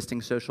maintain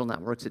existing social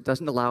networks. It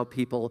doesn't allow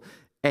people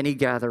any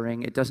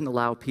gathering. It doesn't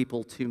allow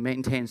people to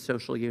maintain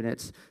social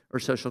units or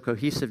social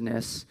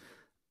cohesiveness.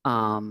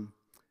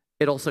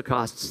 It also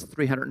costs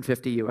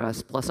 $350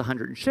 US plus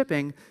 100 in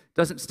shipping,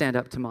 doesn't stand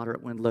up to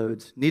moderate wind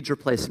loads, needs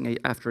replacing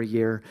after a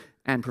year,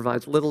 and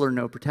provides little or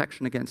no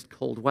protection against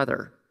cold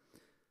weather.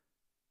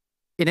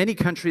 In any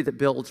country that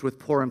builds with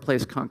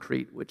pour-in-place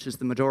concrete, which is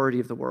the majority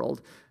of the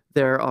world,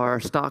 there are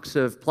stocks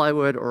of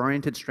plywood or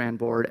oriented strand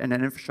board and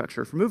an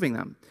infrastructure for moving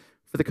them.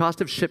 For the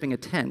cost of shipping a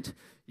tent,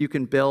 you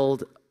can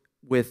build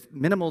with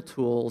minimal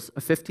tools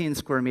a 15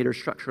 square meter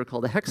structure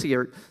called a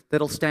hexayurt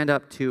that'll stand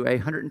up to a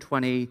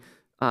 120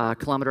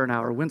 kilometer an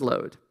hour wind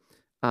load.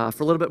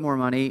 For a little bit more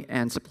money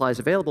and supplies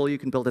available, you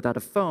can build it out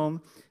of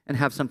foam and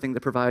have something that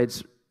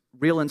provides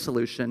real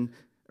insulation.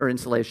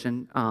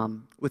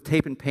 With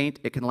tape and paint,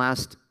 it can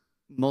last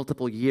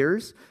multiple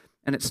years,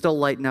 and it's still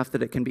light enough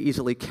that it can be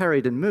easily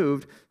carried and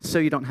moved, so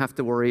you don't have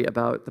to worry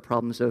about the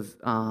problems of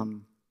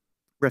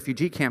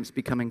refugee camps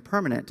becoming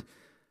permanent.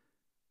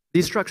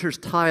 These structures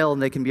tile,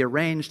 and they can be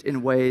arranged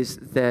in ways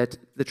that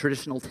the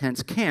traditional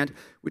tents can't,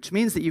 which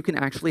means that you can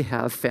actually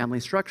have family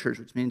structures,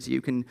 which means that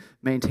you can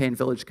maintain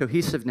village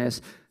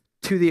cohesiveness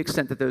to the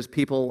extent that those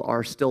people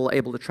are still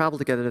able to travel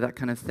together, that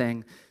kind of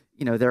thing.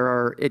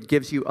 It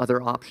gives you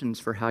other options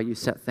for how you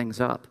set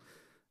things up.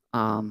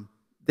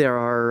 There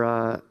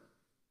are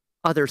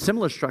other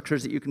similar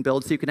structures that you can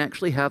build, so you can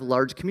actually have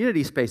large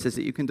community spaces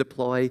that you can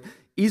deploy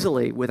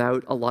easily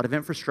without a lot of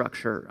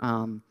infrastructure.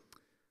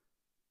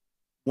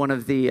 One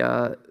of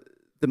the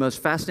the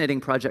most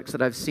fascinating projects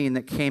that I've seen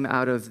that came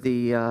out of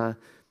the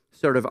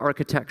sort of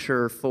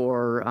architecture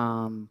for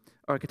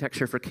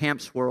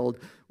camps world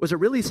was a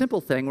really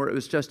simple thing where it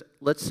was just,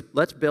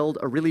 let's build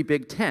a really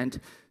big tent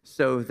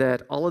so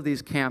that all of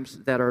these camps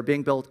that are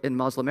being built in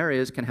Muslim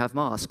areas can have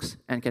mosques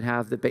and can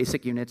have the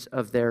basic units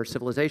of their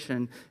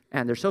civilization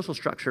and their social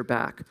structure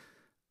back.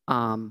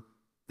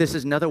 This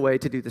is another way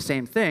to do the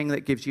same thing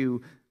that gives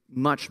you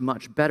much,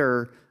 much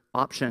better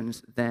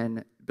options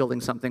than building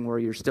something where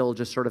you're still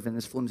just sort of in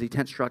this flimsy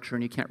tent structure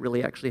and you can't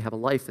really actually have a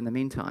life in the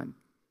meantime.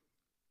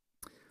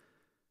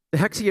 The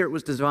Hexayrt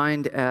was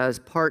designed as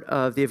part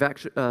of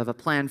a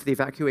plan for the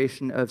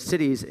evacuation of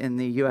cities in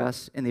the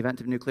US in the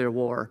event of nuclear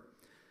war.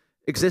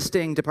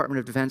 Existing Department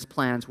of Defense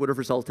plans would have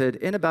resulted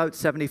in about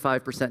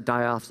 75%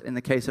 die-offs in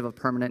the case of a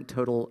permanent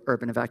total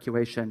urban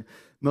evacuation,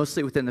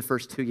 mostly within the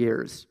first 2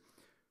 years.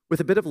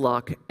 With a bit of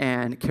luck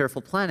and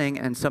careful planning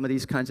and some of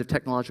these kinds of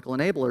technological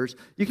enablers,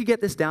 you could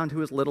get this down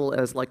to as little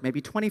as like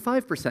maybe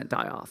 25%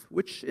 die-off,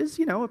 which is,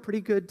 you know, a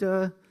pretty good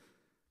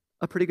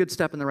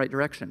step in the right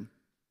direction.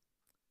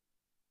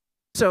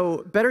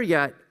 So better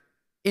yet,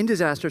 in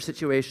disaster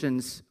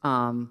situations,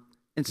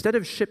 instead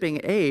of shipping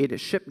aid,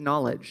 ship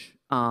knowledge.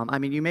 I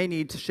mean, you may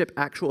need to ship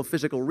actual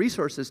physical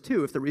resources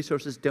too if the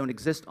resources don't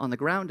exist on the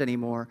ground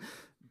anymore.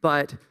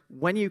 But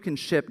when you can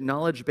ship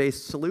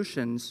knowledge-based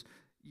solutions,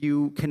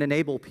 you can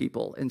enable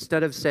people.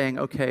 Instead of saying,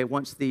 okay,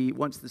 once the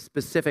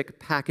specific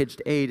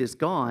packaged aid is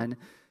gone,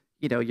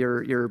 you know,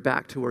 you're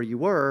back to where you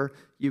were.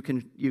 You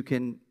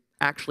can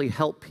actually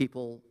help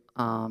people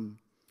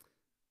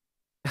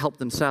help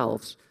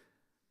themselves.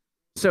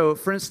 So,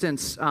 for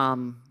instance,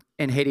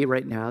 in Haiti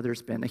right now,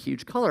 there's been a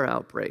huge cholera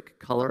outbreak.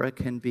 Cholera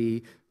can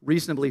be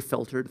reasonably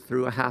filtered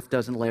through a half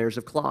dozen layers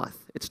of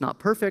cloth. It's not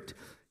perfect.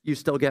 You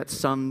still get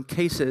some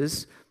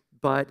cases,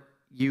 but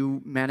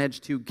you manage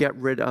to get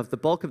rid of the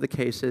bulk of the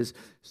cases,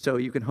 so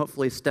you can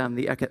hopefully stem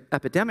the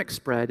epidemic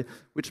spread,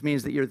 which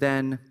means that you're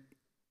then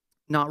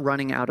not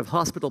running out of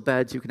hospital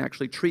beds. You can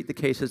actually treat the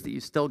cases that you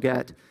still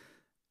get.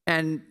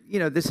 And, you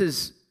know,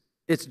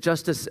 it's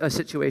just a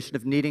situation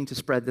of needing to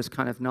spread this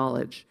kind of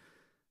knowledge.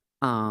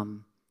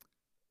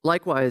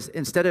 Likewise,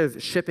 instead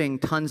of shipping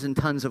tons and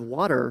tons of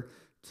water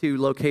to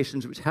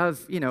locations which have,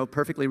 you know,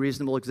 perfectly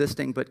reasonable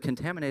existing but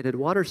contaminated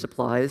water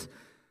supplies,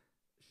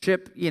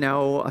 ship, you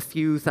know, a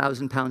few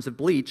thousand pounds of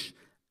bleach,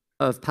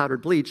 of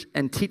powdered bleach,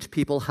 and teach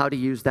people how to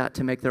use that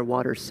to make their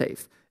water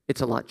safe.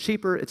 It's a lot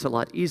cheaper, it's a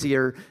lot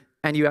easier,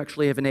 and you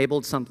actually have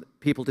enabled some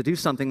people to do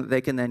something that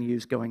they can then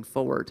use going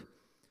forward.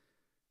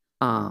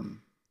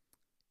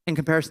 In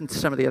comparison to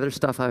some of the other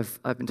stuff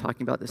I've been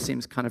talking about, this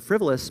seems kind of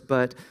frivolous,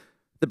 but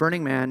the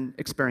Burning Man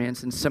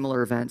experience and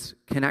similar events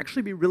can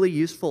actually be really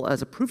useful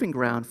as a proving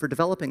ground for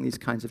developing these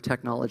kinds of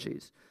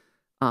technologies.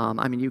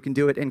 I mean, you can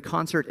do it in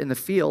concert in the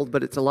field,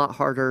 but it's a lot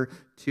harder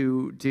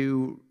to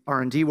do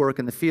R&D work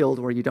in the field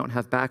where you don't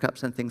have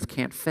backups and things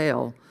can't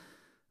fail.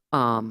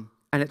 And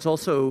it's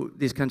also,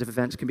 these kinds of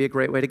events can be a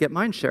great way to get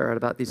mind share out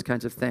about these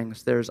kinds of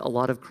things. There's a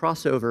lot of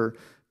crossover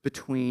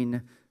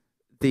between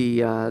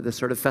the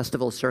sort of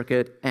festival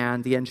circuit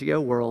and the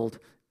NGO world,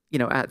 you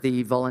know, at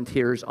the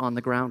volunteers on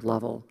the ground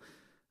level.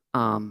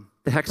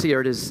 The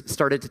Hexayrt has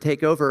started to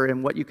take over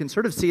in what you can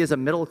sort of see as a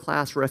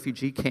middle-class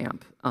refugee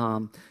camp.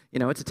 You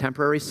know, it's a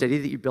temporary city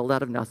that you build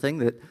out of nothing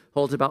that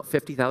holds about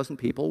 50,000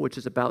 people, which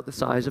is about the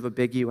size of a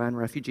big UN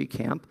refugee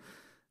camp.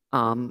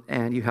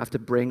 And you have to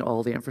bring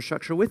all the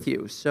infrastructure with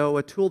you. So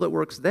a tool that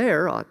works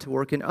there ought to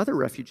work in other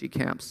refugee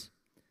camps.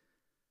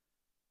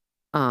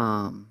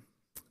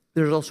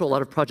 There's also a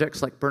lot of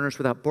projects like Burners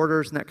Without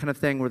Borders and that kind of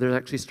thing where there's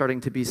actually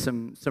starting to be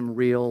some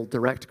real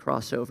direct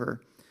crossover.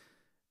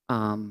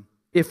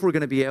 If we're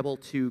going to be able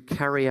to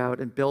carry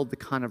out and build the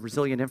kind of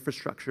resilient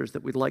infrastructures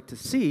that we'd like to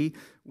see,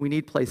 we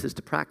need places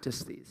to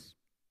practice these.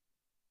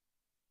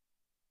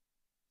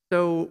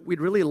 So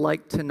we'd really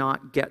like to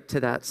not get to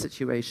that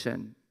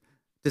situation.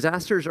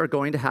 Disasters are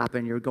going to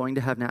happen. You're going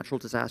to have natural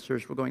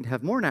disasters. We're going to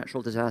have more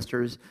natural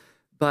disasters.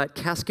 But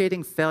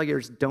cascading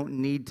failures don't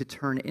need to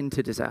turn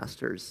into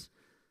disasters.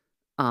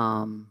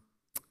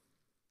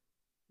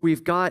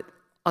 We've got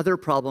other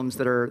problems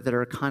that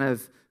are kind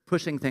of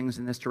pushing things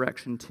in this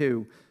direction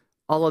too.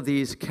 All of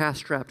these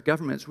cash-strapped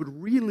governments would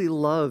really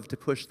love to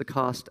push the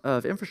cost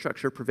of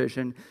infrastructure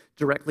provision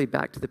directly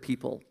back to the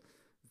people.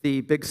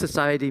 The big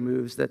society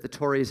moves that the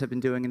Tories have been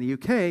doing in the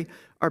UK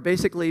are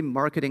basically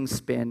marketing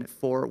spin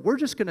for, we're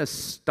just going to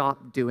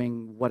stop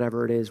doing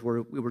whatever it is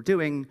we were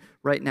doing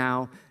right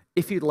now.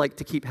 If you'd like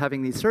to keep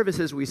having these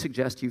services, we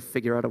suggest you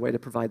figure out a way to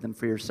provide them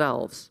for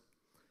yourselves.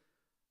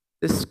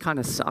 This kind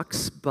of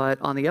sucks,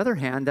 but on the other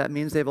hand, that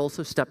means they've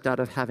also stepped out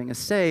of having a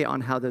say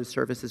on how those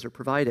services are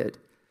provided.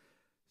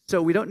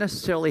 So we don't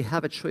necessarily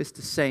have a choice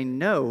to say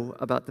no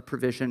about the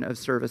provision of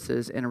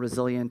services in a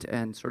resilient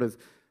and sort of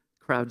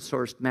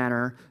crowdsourced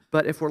manner,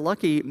 but if we're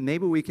lucky,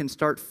 maybe we can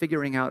start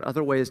figuring out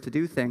other ways to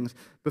do things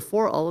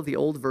before all of the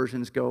old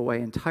versions go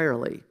away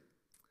entirely.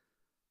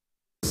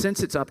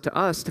 Since it's up to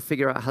us to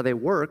figure out how they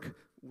work,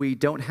 we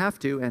don't have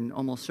to, and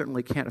almost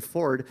certainly can't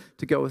afford,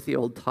 to go with the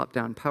old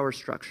top-down power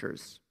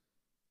structures.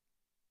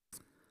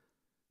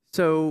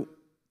 So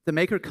the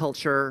maker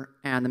culture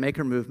and the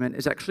maker movement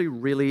is actually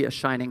really a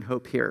shining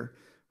hope here.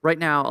 Right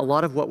now, a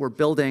lot of what we're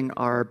building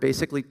are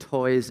basically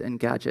toys and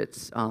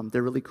gadgets.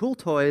 They're really cool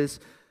toys,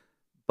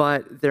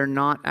 but they're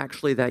not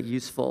actually that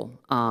useful.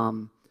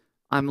 I'm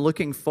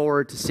looking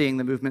forward to seeing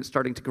the movement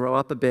starting to grow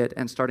up a bit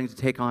and starting to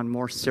take on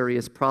more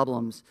serious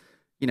problems.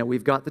 You know,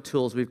 we've got the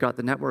tools, we've got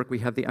the network, we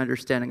have the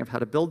understanding of how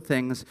to build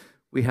things,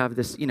 we have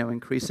this, you know,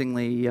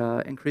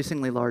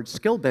 increasingly large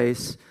skill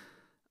base.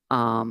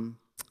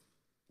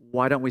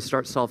 Why don't we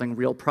start solving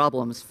real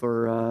problems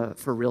for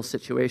real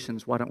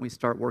situations? Why don't we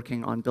start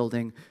working on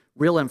building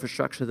real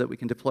infrastructure that we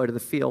can deploy to the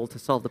field to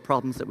solve the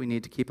problems that we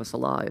need to keep us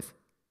alive?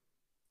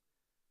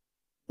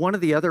 One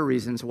of the other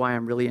reasons why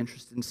I'm really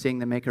interested in seeing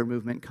the maker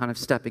movement kind of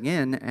stepping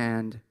in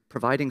and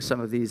providing some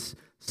of these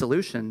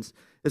solutions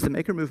is the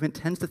maker movement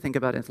tends to think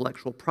about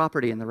intellectual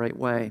property in the right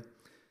way.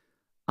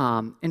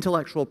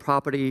 Intellectual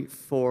property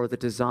for the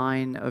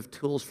design of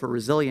tools for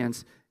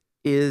resilience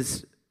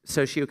is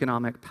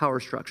socioeconomic power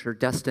structure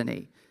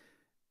destiny.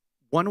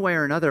 One way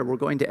or another, we're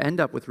going to end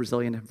up with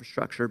resilient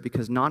infrastructure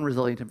because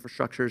non-resilient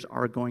infrastructures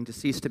are going to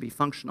cease to be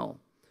functional.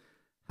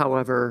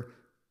 However,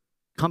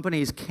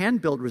 companies can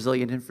build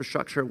resilient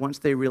infrastructure once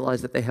they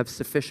realize that they have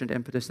sufficient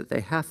impetus that they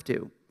have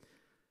to.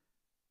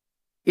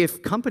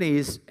 If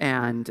companies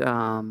and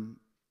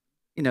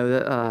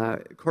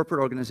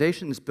corporate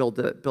organizations build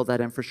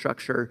that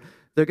infrastructure,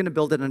 they're going to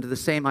build it under the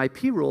same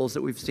IP rules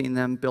that we've seen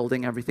them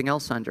building everything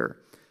else under.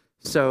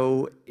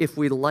 So if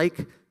we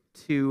like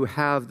to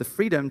have the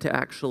freedom to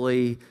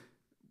actually,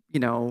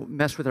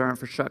 mess with our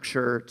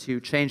infrastructure, to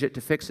change it,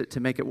 to fix it, to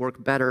make it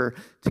work better,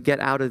 to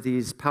get out of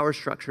these power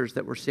structures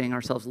that we're seeing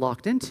ourselves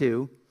locked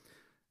into,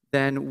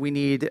 then we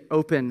need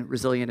open,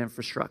 resilient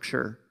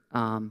infrastructure.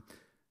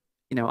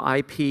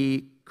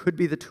 IP could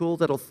be the tool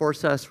that'll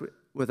force us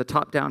with a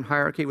top-down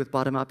hierarchy with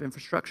bottom-up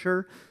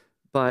infrastructure,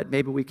 but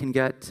maybe we can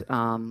get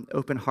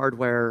open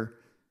hardware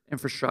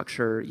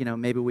infrastructure.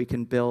 Maybe we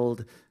can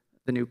build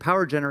the new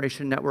power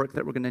generation network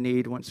that we're going to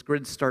need once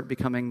grids start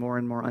becoming more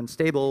and more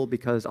unstable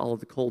because all of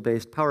the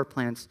coal-based power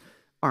plants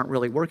aren't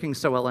really working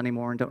so well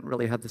anymore and don't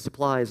really have the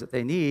supplies that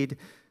they need.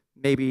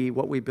 Maybe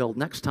what we build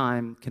next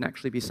time can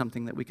actually be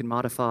something that we can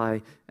modify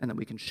and that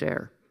we can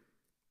share.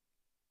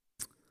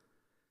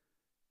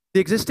 The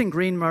existing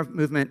green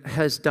movement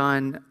has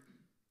done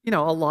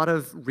a lot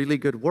of really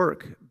good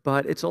work,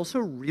 but it's also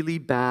really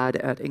bad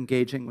at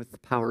engaging with the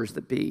powers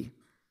that be.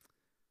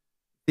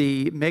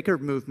 The maker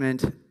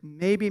movement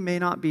may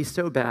not be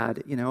so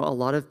bad. A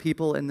lot of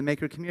people in the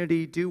maker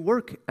community do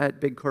work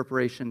at big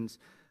corporations,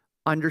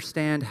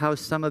 understand how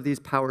some of these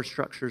power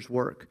structures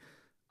work.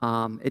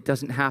 It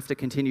doesn't have to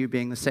continue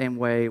being the same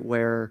way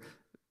where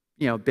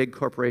big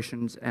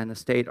corporations and the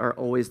state are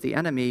always the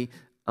enemy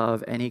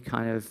of any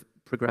kind of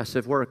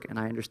progressive work. And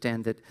I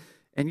understand that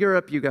in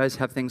Europe, you guys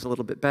have things a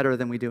little bit better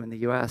than we do in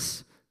the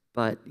US,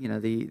 but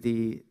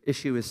the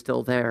issue is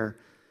still there.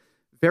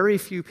 Very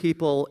few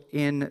people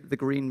in the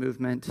green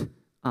movement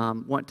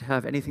want to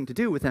have anything to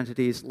do with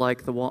entities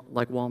like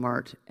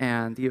Walmart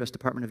and the US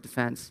Department of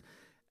Defense.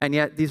 And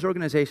yet these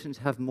organizations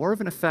have more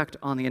of an effect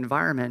on the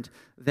environment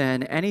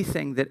than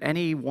anything that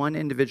any one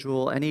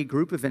individual, any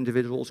group of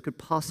individuals could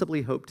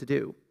possibly hope to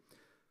do.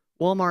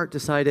 Walmart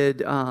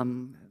decided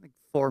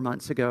 4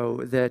 months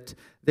ago that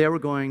they were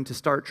going to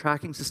start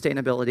tracking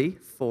sustainability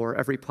for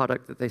every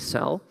product that they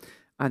sell,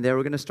 and they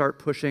were going to start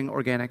pushing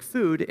organic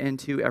food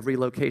into every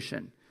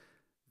location.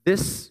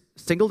 This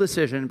single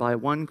decision by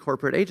one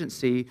corporate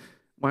agency,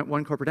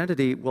 one corporate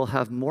entity, will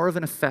have more of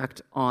an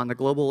effect on the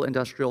global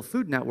industrial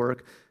food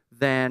network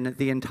than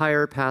the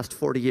entire past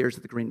 40 years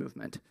of the green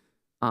movement.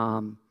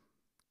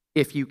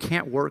 If you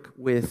can't work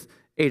with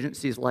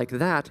agencies like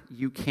that,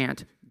 you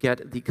can't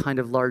get the kind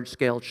of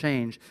large-scale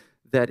change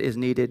that is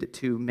needed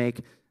to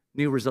make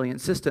new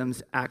resilient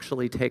systems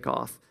actually take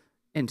off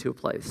into a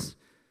place.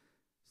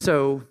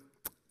 So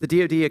the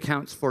DoD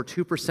accounts for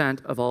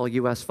 2% of all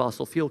US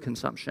fossil fuel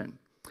consumption.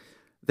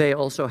 They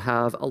also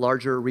have a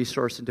larger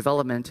resource and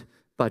development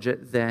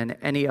budget than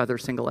any other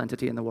single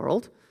entity in the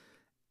world.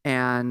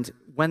 And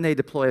when they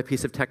deploy a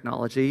piece of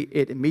technology,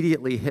 it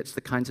immediately hits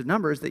the kinds of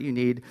numbers that you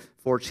need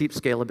for cheap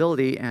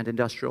scalability and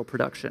industrial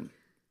production.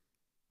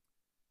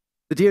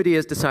 The DoD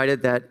has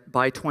decided that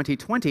by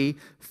 2020,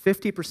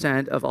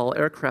 50% of all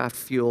aircraft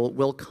fuel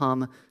will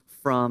come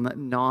from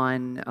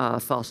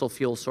non-fossil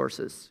fuel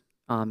sources.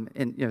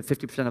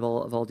 50%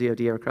 of all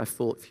DoD aircraft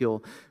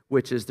fuel,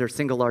 which is their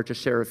single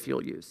largest share of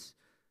fuel use.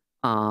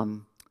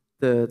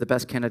 The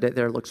best candidate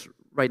there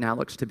right now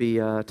looks to be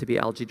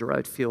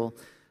algae-derived fuel.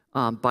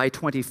 By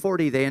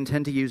 2040, they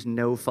intend to use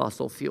no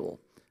fossil fuel.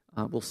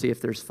 We'll see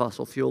if there's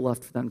fossil fuel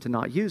left for them to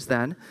not use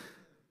then.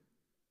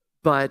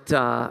 But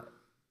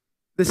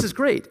this is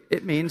great.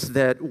 It means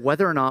that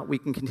whether or not we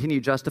can continue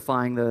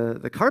justifying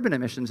the carbon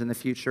emissions in the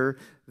future,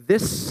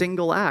 this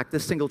single act,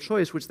 this single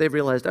choice, which they've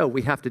realized, oh,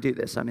 we have to do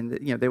this. I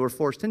mean, they were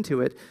forced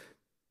into it.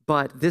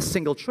 But this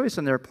single choice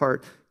on their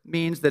part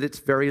means that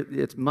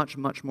it's much,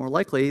 much more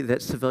likely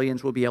that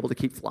civilians will be able to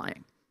keep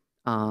flying.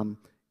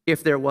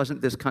 If there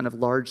wasn't this kind of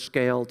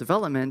large-scale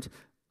development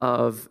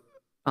of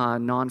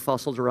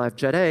non-fossil derived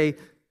Jet A,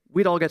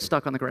 we'd all get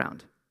stuck on the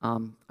ground.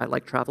 I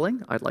like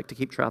traveling. I'd like to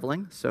keep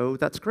traveling, so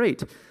that's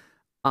great.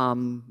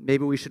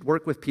 Maybe we should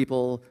work with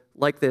people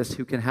like this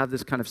who can have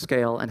this kind of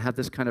scale and have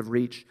this kind of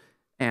reach,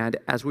 and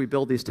as we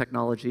build these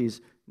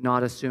technologies,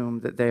 not assume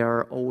that they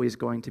are always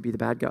going to be the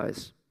bad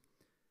guys.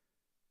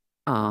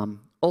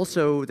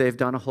 Also, they've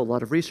done a whole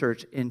lot of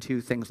research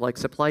into things like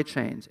supply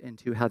chains,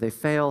 into how they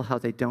fail, how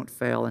they don't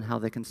fail, and how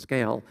they can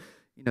scale.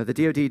 You know, the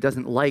DoD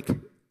doesn't like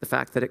the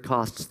fact that it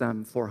costs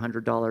them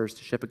 $400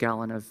 to ship a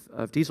gallon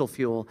of diesel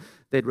fuel.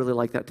 They'd really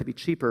like that to be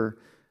cheaper.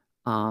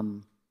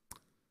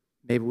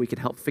 Maybe we could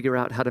help figure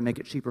out how to make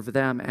it cheaper for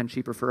them and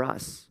cheaper for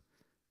us.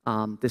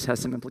 This has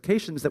some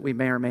implications that we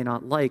may or may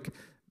not like,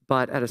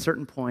 but at a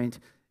certain point,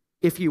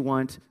 if you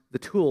want the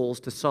tools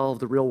to solve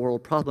the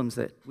real-world problems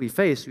that we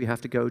face, you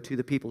have to go to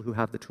the people who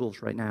have the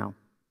tools right now.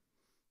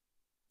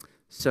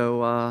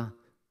 So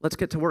let's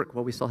get to work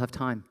while we still have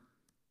time.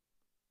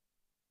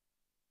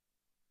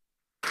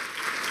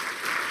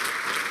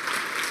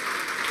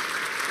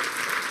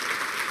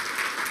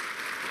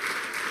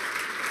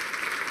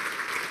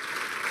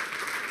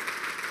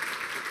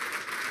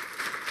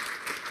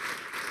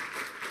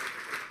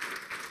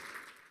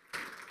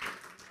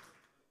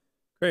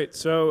 Great.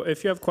 So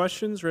if you have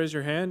questions, raise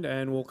your hand,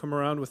 and we'll come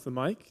around with the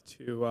mic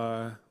to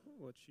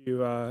let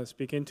you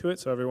speak into it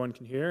so everyone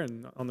can hear,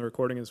 and on the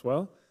recording as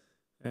well.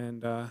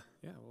 And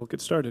yeah, we'll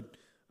get started.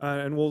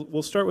 And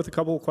we'll start with a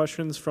couple of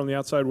questions from the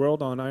outside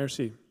world on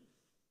IRC.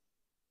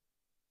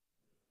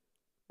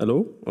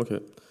 Hello? Okay.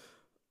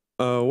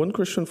 One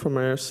question from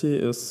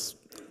IRC is,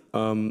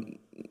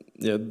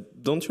 yeah,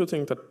 don't you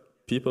think that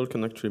people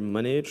can actually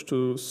manage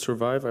to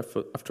survive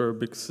after a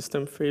big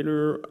system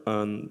failure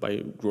and by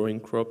growing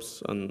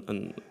crops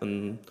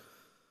and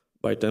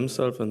by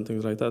themselves and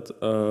things like that?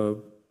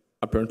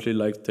 Apparently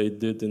like they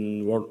did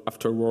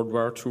after World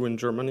War II in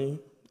Germany.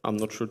 I'm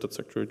not sure that's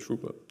actually true,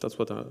 but that's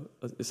what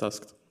is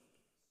asked.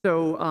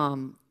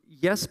 So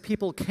yes,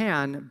 people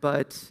can,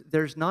 but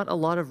there's not a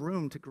lot of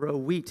room to grow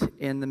wheat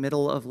in the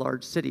middle of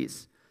large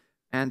cities.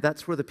 And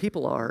that's where the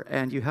people are,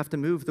 and you have to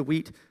move the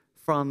wheat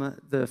from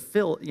the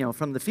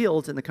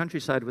fields in the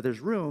countryside where there's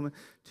room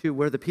to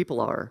where the people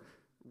are.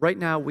 Right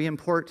now, we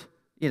import,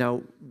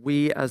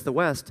 we as the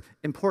West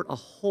import a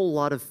whole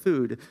lot of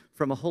food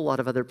from a whole lot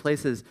of other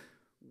places.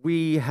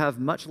 We have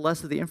much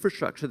less of the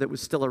infrastructure that was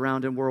still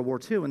around in World War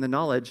II and the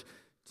knowledge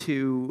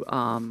to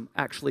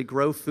actually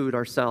grow food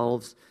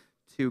ourselves,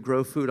 to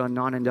grow food on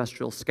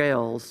non-industrial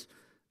scales.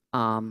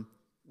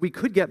 We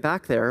could get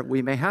back there.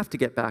 We may have to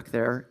get back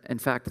there. In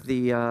fact,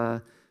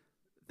 the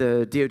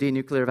DoD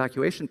nuclear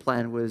evacuation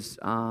plan was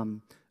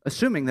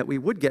assuming that we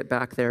would get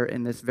back there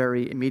in this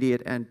very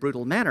immediate and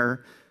brutal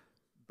manner.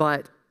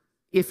 But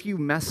if you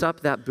mess up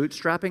that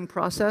bootstrapping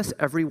process,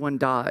 everyone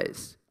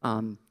dies.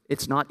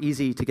 It's not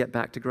easy to get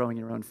back to growing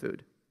your own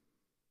food.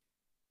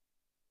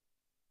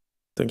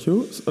 Thank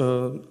you.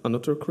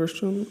 Another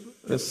question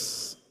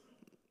is,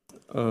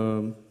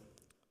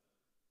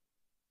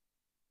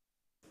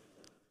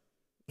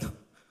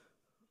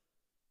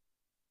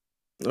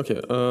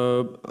 okay,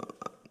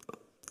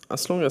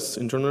 as long as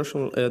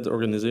international aid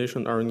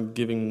organizations aren't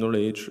giving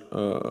knowledge,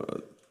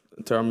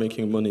 they are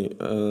making money.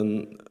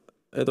 And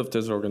head of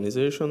this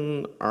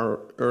organization are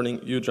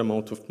earning huge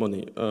amount of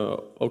money.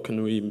 How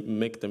can we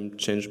make them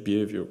change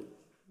behavior,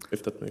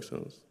 if that makes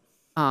sense?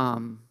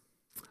 I'm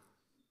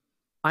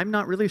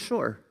not really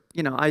sure.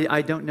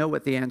 I don't know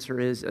what the answer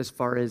is as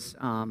far as,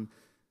 I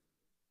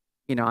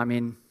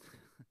mean,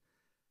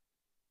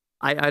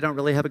 I don't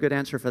really have a good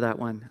answer for that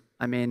one.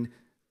 I mean,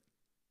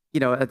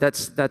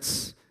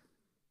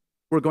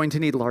 we're going to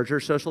need larger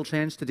social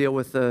change to deal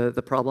with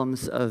the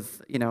problems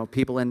of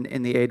people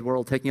in the aid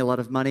world taking a lot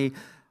of money.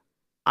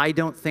 I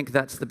don't think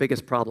that's the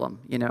biggest problem.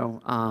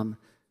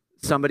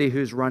 Somebody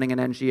who's running an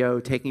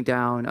NGO taking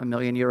down €1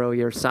 million a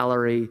year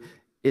salary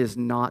is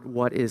not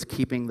what is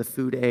keeping the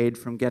food aid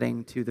from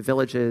getting to the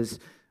villages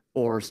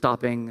or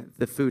stopping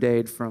the food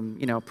aid from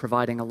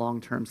providing a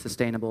long-term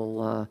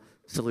sustainable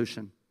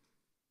solution.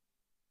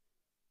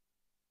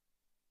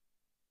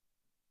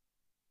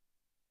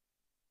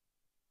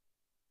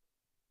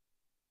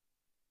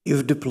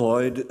 You've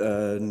deployed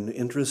an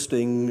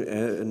interesting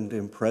and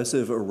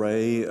impressive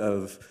array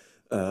of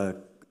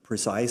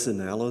precise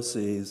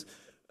analyses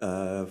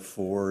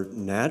for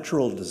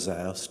natural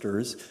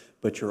disasters,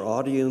 but your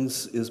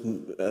audience is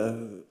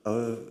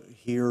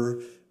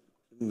here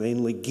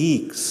mainly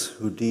geeks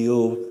who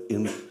deal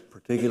in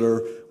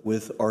particular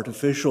with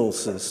artificial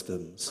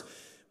systems.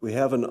 We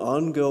have an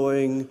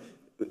ongoing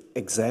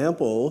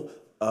example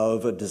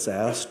of a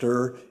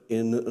disaster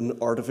in an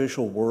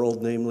artificial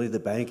world, namely the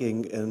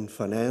banking and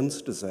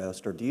finance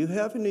disaster. Do you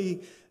have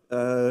any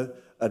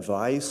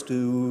advice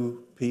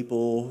to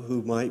people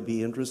who might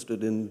be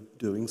interested in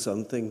doing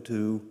something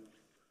to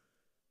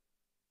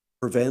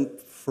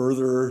prevent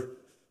further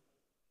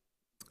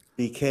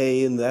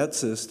decay in that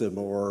system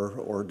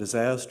or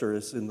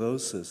disasters in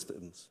those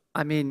systems?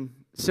 I mean,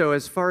 so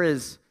as far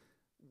as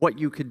what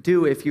you could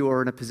do if you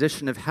are in a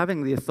position of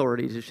having the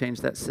authority to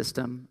change that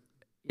system,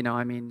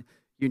 I mean,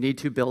 You need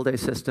to build a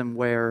system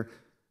where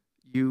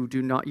you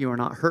are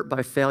not hurt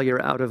by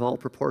failure out of all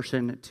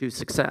proportion to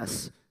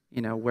success.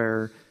 You know,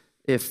 where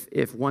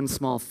if one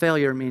small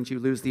failure means you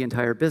lose the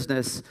entire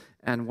business,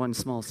 and one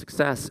small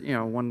success,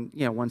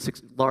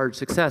 large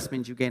success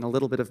means you gain a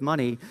little bit of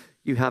money,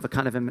 you have a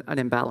kind of an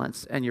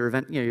imbalance, and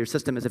your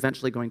system is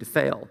eventually going to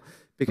fail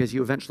because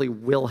you eventually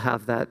will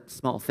have that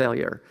small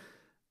failure.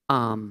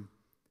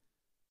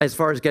 As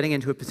far as getting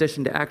into a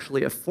position to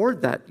actually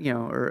afford that,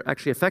 or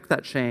actually affect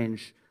that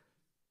change,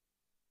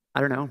 I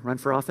don't know, run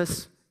for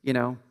office,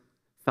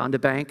 found a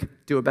bank,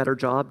 do a better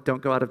job,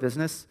 don't go out of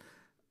business.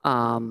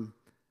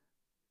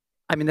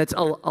 I mean, that's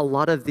a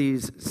lot of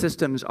these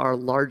systems are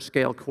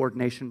large-scale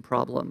coordination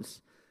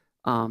problems.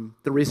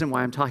 The reason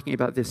why I'm talking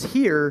about this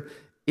here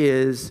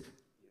is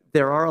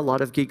there are a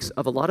lot of geeks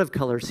of a lot of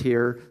colors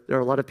here. There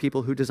are a lot of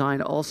people who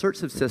design all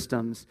sorts of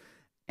systems.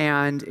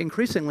 And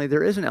increasingly,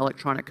 there is an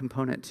electronic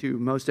component to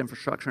most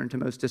infrastructure and to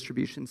most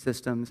distribution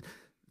systems.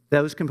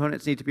 Those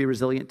components need to be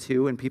resilient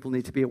too, and people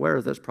need to be aware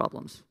of those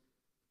problems.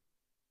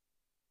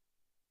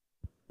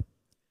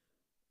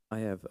 I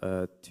have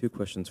two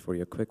questions for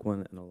you, a quick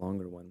one and a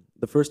longer one.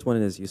 The first one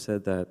is, you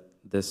said that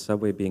this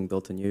subway being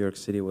built in New York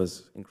City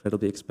was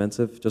incredibly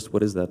expensive. Just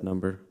what is that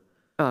number?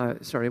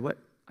 Sorry, what?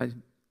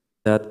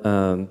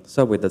 That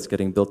subway that's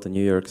getting built in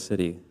New York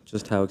City,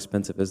 just how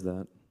expensive is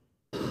that?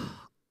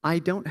 I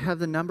don't have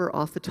the number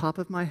off the top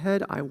of my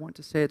head. I want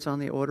to say it's on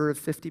the order of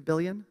 50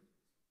 billion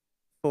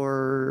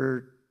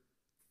for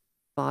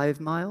 5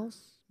 miles,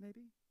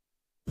 maybe?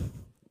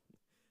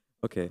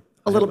 Okay.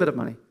 A little bit of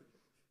money.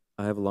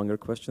 I have a longer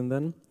question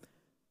then.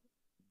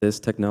 This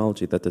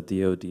technology that the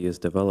DoD is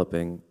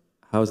developing,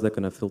 how is that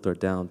going to filter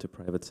down to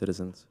private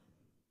citizens?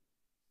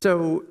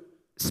 So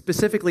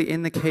specifically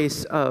in the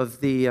case of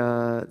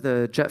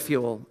the jet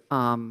fuel,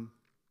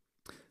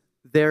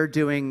 they're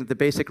doing the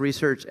basic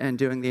research and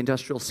doing the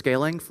industrial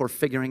scaling for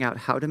figuring out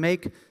how to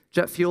make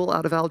jet fuel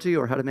out of algae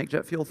or how to make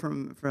jet fuel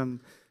from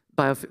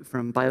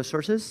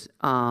biosources.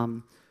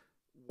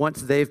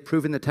 Once they've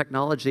proven the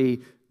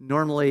technology,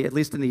 normally, at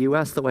least in the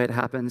US, the way it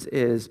happens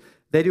is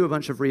they do a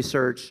bunch of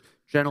research,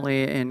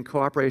 generally in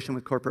cooperation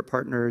with corporate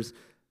partners.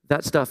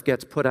 That stuff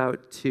gets put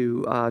out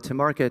to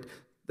market,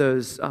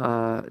 those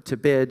to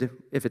bid,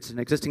 if it's an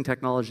existing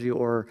technology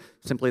or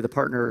simply the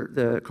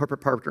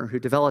corporate partner who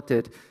developed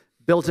it,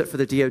 builds it for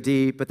the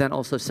DoD, but then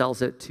also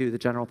sells it to the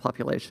general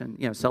population,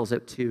 sells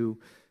it to,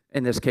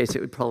 in this case,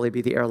 it would probably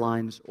be the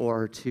airlines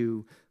or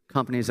to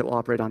companies that will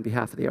operate on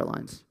behalf of the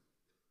airlines.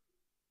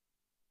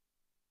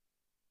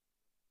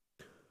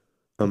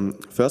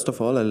 First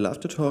of all, I love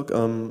to talk.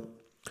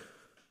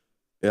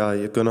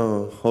 You're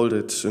gonna hold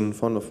it in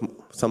front of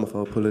some of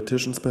our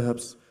politicians,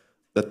 perhaps.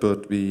 That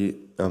would be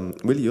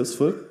really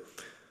useful,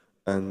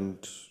 and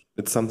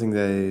it's something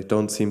they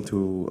don't seem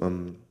to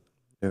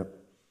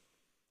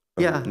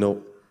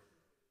know.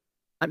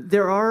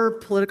 There are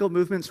political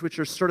movements which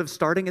are sort of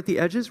starting at the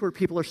edges where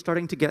people are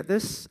starting to get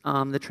this.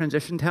 The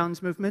Transition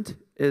Towns movement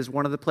is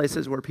one of the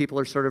places where people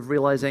are sort of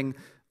realizing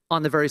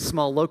on the very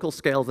small local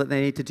scale that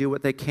they need to do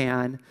what they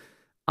can.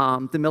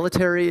 The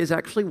military is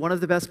actually one of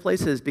the best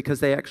places because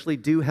they actually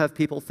do have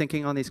people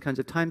thinking on these kinds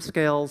of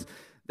timescales.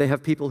 They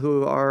have people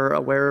who are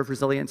aware of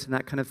resilience and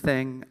that kind of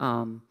thing.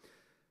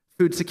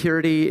 Food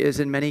security is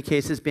in many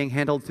cases being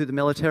handled through the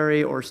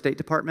military or state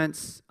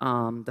departments,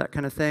 that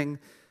kind of thing.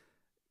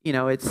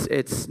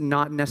 It's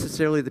not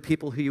necessarily the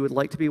people who you would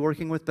like to be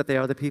working with, but they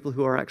are the people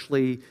who are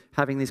actually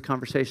having these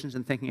conversations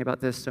and thinking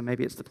about this, so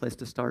maybe it's the place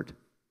to start.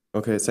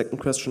 Okay, second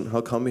question,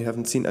 how come we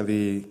haven't seen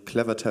any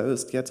clever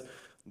terrorist yet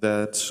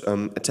that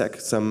attack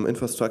some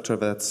infrastructure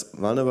that's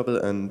vulnerable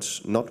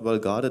and not well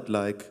guarded,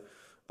 like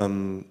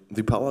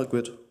the power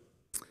grid?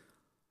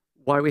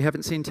 Why we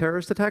haven't seen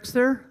terrorist attacks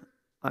there?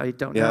 I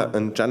don't know. Yeah,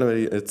 and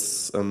generally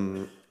it's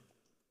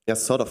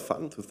sort of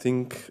fun to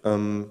think,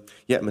 I'm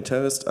a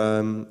terrorist,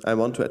 I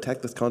want to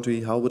attack this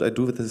country, how would I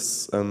do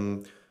this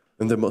in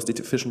the most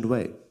efficient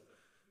way?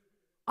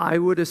 I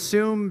would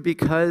assume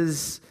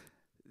because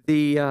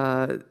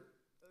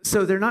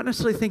so they're not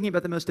necessarily thinking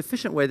about the most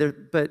efficient way,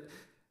 but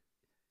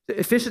the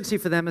efficiency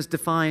for them is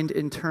defined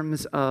in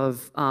terms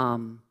of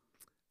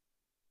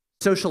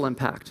social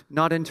impact,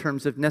 not in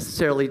terms of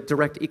necessarily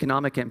direct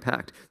economic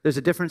impact. There's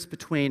a difference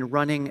between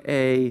running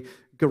a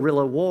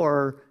guerrilla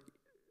war,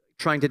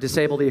 trying to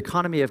disable the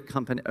economy of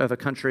a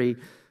country,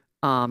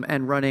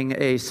 and running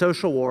a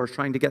social war,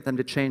 trying to get them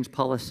to change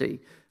policy.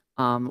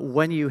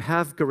 When you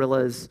have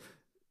guerrillas,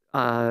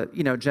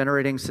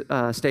 generating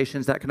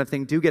stations, that kind of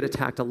thing, do get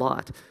attacked a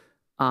lot.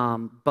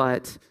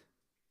 But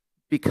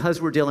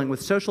because we're dealing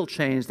with social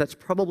change, that's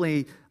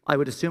probably, I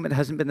would assume it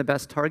hasn't been the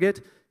best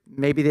target.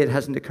 Maybe it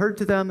hasn't occurred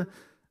to them.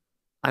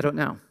 I don't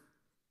know.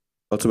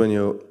 Also, when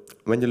you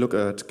look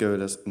at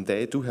guerrillas,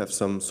 they do have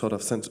some sort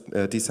of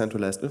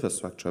decentralized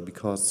infrastructure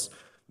because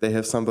they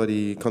have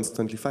somebody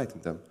constantly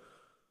fighting them.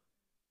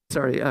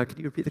 Sorry, could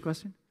you repeat the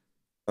question?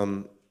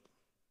 I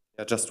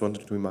just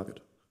wanted to remark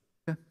it.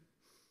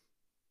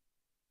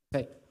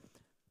 Okay.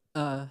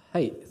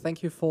 Hey,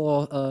 thank you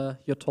for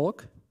your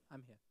talk.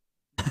 I'm here.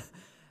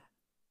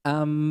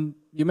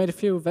 you made a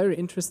few very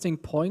interesting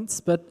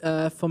points, but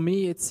for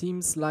me it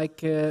seems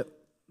like,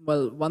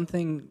 well, one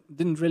thing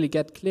didn't really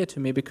get clear to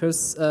me,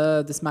 because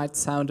this might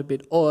sound a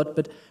bit odd,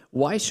 but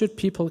why should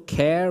people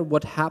care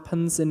what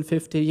happens in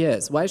 50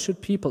 years? Why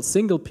should people,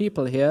 single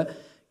people here,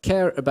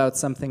 care about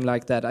something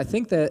like that? I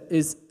think there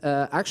is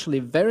actually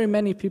very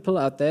many people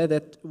out there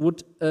that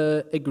would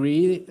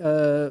agree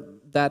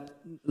that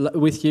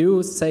with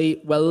you,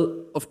 say,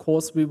 well, of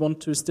course we want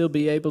to still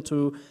be able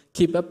to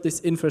keep up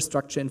this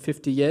infrastructure in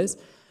 50 years.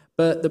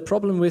 But the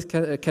problem with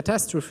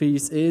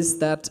catastrophes is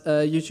that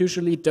you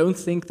usually don't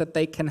think that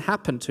they can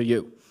happen to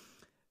you.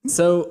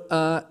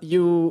 So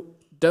you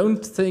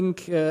don't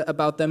think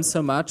about them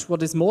so much.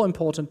 What is more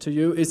important to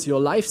you is your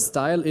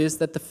lifestyle, is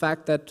that the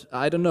fact that,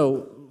 I don't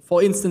know,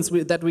 for instance,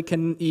 that we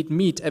can eat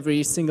meat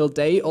every single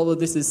day, although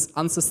this is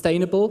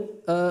unsustainable,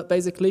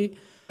 basically.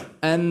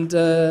 And,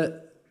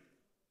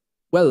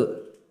 well,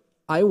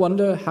 I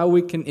wonder how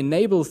we can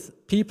enable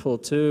people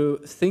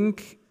to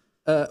think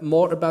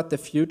more about the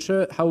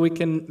future, how we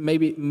can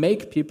maybe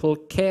make people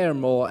care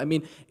more. I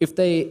mean, if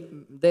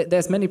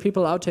there's many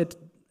people out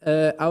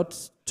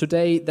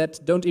today that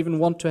don't even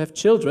want to have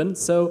children,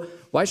 so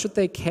why should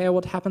they care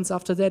what happens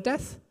after their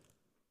death?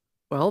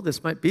 Well,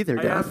 this might be their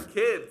death. I have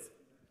kids.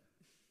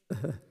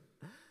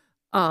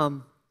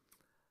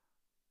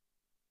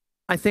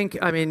 I think,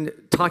 I mean,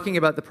 talking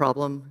about the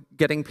problem,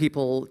 getting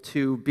people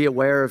to be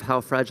aware of how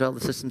fragile the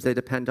systems they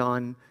depend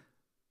on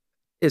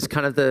is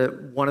kind of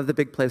one of the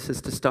big places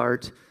to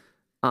start.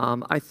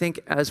 I think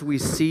as we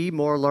see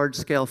more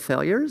large-scale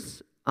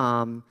failures,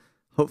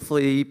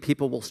 hopefully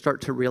people will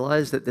start to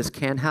realize that this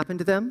can happen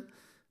to them.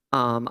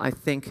 I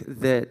think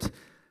that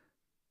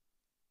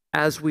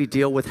as we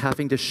deal with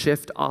having to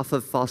shift off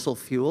of fossil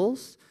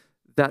fuels,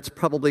 that's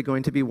probably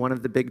going to be one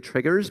of the big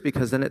triggers,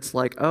 because then it's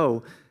like,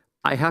 oh,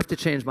 I have to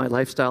change my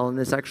lifestyle in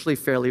this actually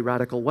fairly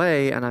radical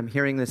way, and I'm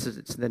hearing this as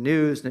it's in the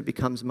news, and it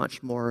becomes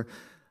much more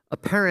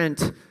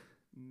apparent.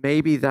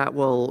 Maybe that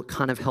will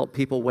kind of help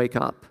people wake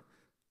up.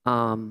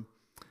 On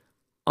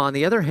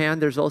the other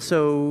hand, there's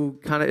also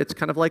it's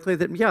kind of likely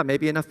that, yeah,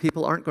 maybe enough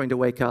people aren't going to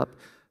wake up.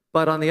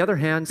 But on the other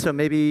hand, so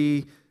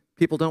maybe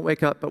people don't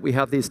wake up, but we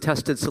have these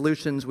tested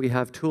solutions, we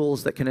have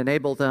tools that can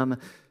enable them,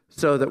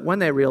 so that when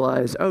they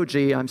realize, oh,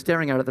 gee, I'm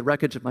staring out at the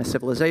wreckage of my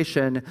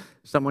civilization,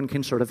 someone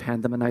can sort of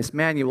hand them a nice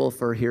manual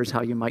for here's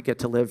how you might get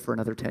to live for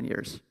another 10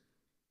 years.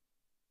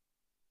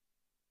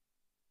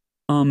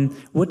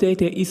 What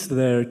data is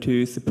there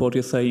to support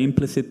your, say,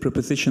 implicit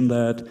proposition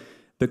that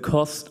the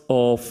cost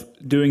of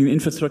doing the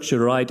infrastructure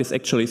right is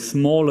actually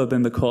smaller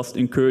than the cost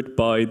incurred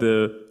by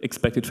the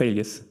expected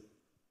failures?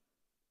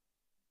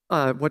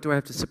 What do I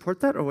have to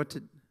support that, or what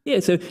to? Yeah,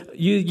 so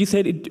you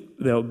said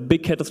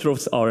big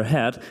catastrophes are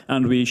ahead,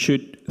 and we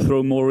should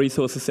throw more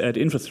resources at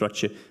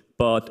infrastructure.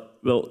 But,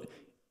 well,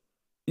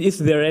 is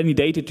there any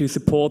data to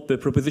support the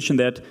proposition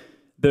that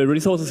the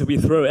resources we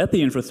throw at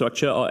the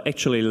infrastructure are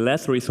actually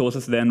less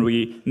resources than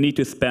we need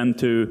to spend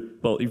to,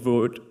 well,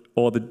 avoid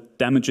all the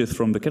damages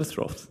from the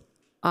catastrophes?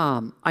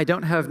 I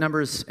don't have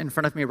numbers in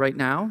front of me right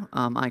now.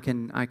 I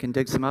can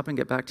dig some up and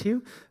get back to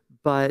you.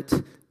 But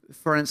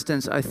for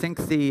instance, I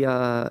think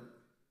the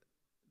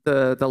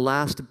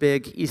last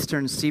big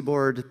eastern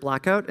seaboard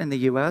blackout in the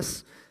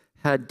US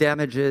had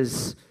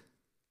damages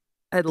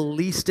at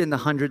least in the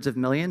hundreds of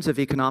millions of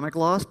economic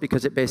loss,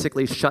 because it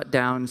basically shut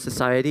down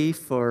society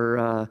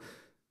for,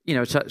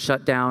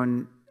 shut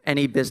down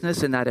any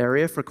business in that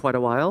area for quite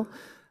a while.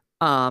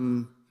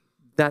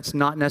 That's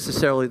not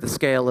necessarily the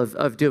scale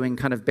of doing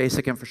kind of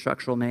basic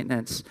infrastructural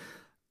maintenance.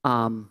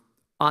 On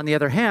the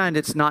other hand,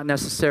 it's not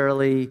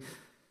necessarily,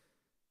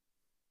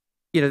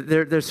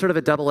 there's sort of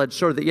a double-edged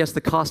sword that, yes, the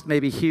cost may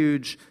be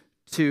huge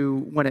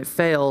to when it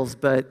fails,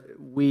 but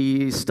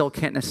we still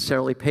can't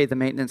necessarily pay the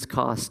maintenance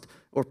cost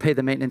or pay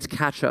the maintenance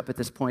catch-up at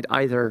this point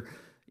either,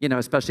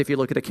 especially if you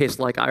look at a case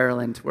like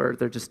Ireland, where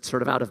they're just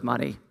sort of out of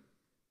money.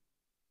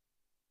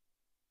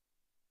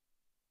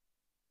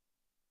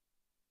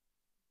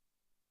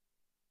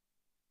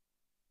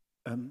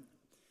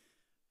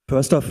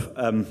 First off,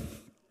 I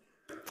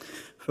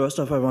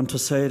want to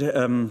say to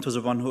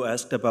the one who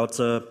asked about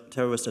the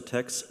terrorist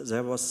attacks,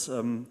 there's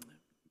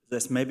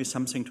maybe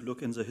something to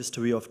look in the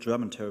history of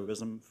German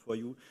terrorism for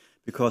you,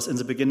 because in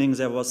the beginning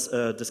there was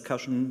a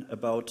discussion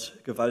about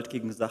Gewalt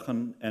gegen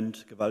Sachen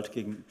and Gewalt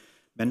gegen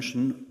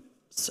Menschen,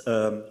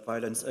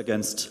 violence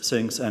against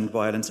things and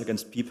violence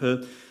against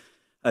people.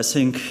 I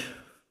think,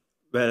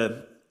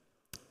 well,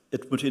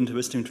 it would be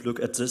interesting to look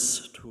at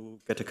this to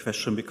get a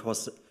question,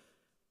 because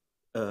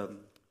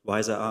why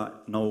there are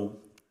not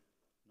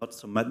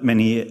so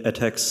many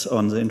attacks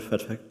on the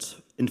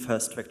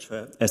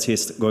infrastructure as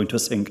he's going to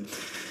think.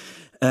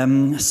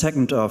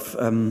 Second off,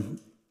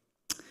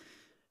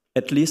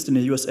 at least in the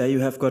USA, you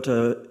have got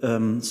a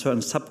certain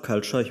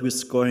subculture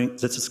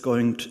that is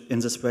going in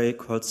this way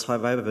called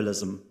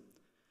survivalism.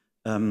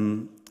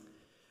 Do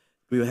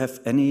you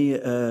have any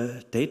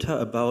data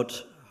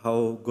about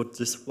how good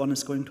this one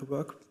is going to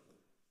work?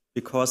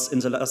 Because in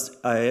the last,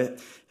 I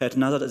had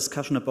another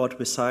discussion about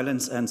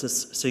resilience, and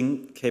this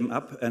thing came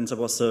up, and there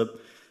was a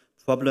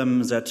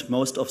problem that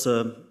most of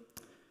the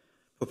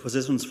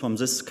propositions from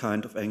this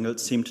kind of angle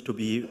seemed to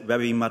be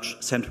very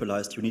much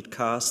centralized. You need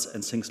cars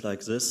and things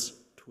like this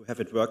to have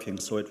it working.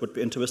 So it would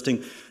be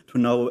interesting to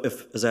know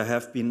if there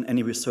have been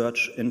any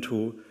research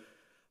into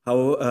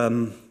how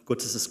good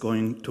this is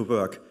going to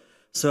work.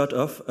 Third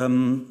off,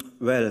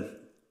 well,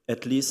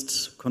 at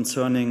least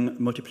concerning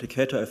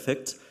multiplicator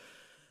effects,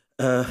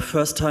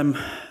 first time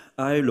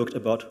I looked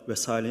about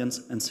resilience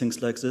and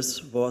things like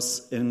this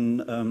was in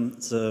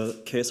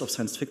the case of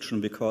science fiction,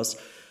 because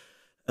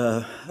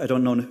I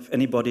don't know if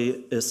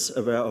anybody is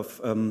aware of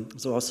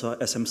the author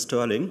S.M.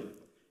 Stirling.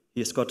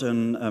 He's got a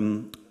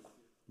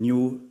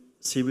new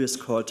series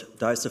called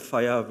Dice of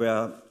Fire,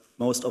 where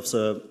most of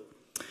the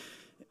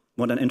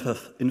modern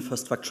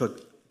infrastructure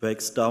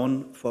breaks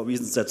down for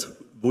reasons that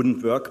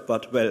wouldn't work,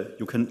 but well,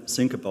 you can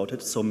think about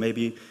it. So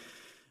maybe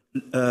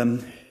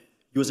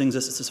using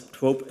this as a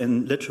trope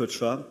in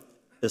literature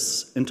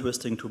is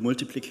interesting to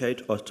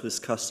multiplicate or to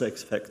discuss the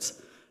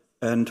effects.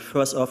 And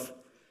first off,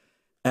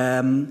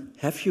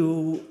 have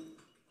you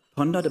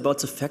pondered about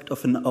the fact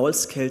of an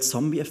owl-scale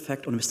zombie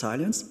effect on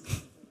resilience?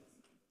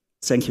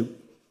 Thank you.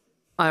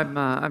 I'm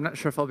not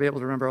sure if I'll be able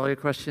to remember all your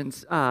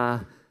questions.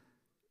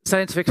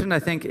 Science fiction, I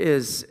think,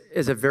 is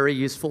a very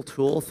useful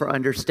tool for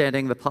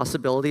understanding the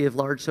possibility of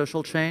large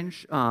social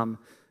change.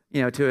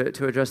 You know,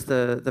 to address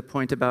the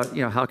point about,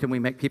 you know, how can we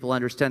make people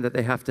understand that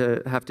they have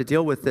to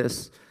deal with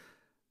this.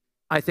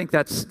 I think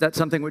that's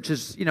something which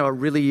is, you know, a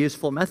really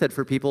useful method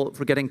for people,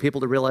 for getting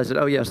people to realize that,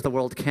 oh yes, the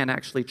world can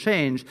actually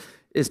change,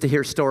 is to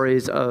hear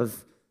stories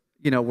of,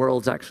 you know,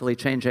 worlds actually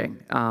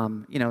changing.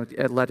 You know,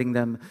 letting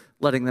them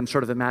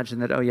sort of imagine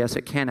that, oh yes,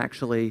 it can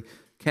actually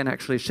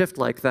shift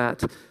like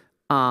that.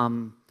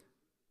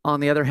 On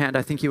the other hand,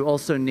 I think you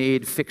also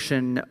need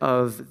fiction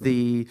of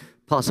the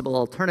possible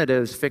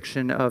alternatives,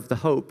 fiction of the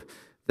hope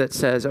that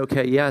says,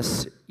 okay,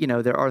 yes, you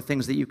know, there are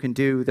things that you can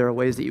do, there are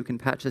ways that you can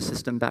patch a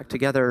system back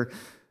together,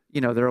 you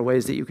know, there are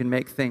ways that you can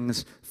make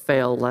things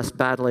fail less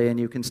badly and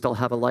you can still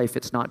have a life.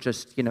 It's not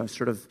just, you know,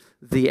 sort of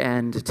the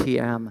end,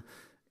 TM.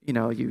 You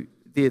know,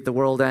 the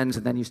world ends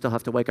and then you still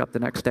have to wake up the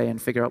next day and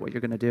figure out what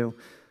you're going to do.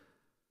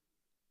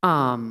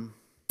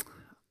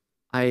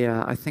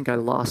 I think I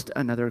lost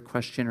another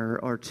question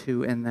or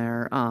two in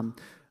there.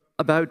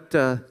 About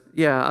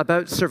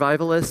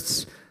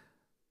survivalists.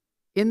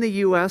 In the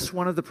US,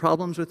 one of the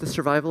problems with the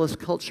survivalist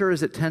culture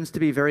is it tends to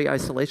be very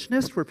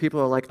isolationist, where people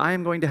are like, I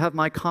am going to have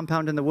my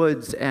compound in the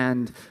woods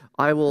and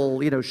I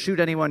will, you know, shoot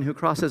anyone who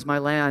crosses my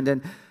land.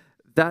 And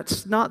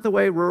that's not the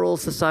way rural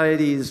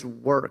societies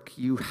work.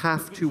 You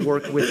have to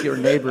work with your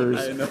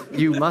neighbors.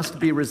 You must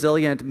be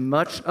resilient.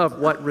 Much of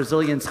what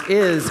resilience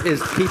is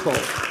people.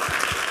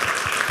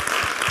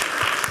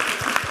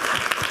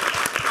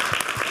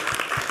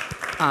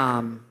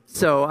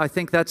 So I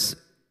think that's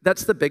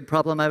the big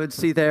problem I would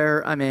see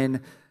there. I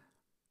mean,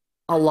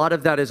 a lot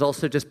of that is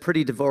also just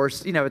pretty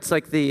divorced. You know, it's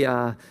like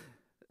the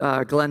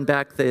Glenn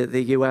Beck,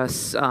 the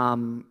U.S.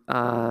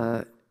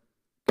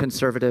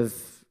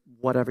 Conservative,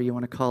 whatever you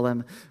want to call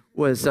him,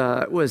 was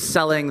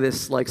selling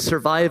this like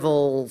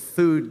survival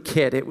food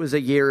kit. It was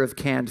a year of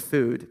canned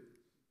food.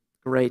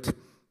 Great.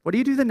 What do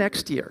you do the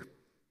next year?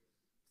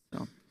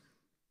 So.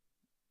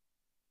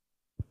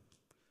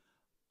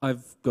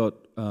 I've got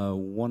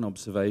one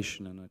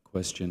observation and a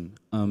question.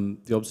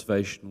 The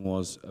observation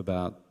was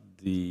about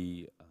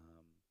the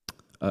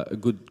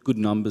good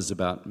numbers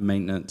about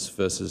maintenance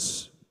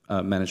versus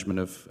management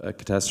of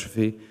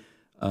catastrophe.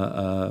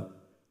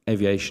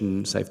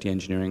 Aviation safety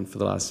engineering for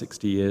the last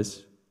 60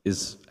 years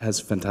has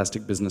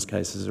fantastic business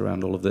cases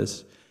around all of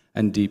this,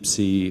 and deep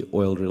sea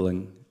oil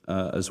drilling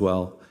as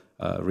well.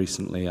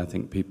 Recently, I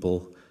think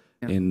people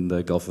in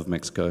the Gulf of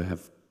Mexico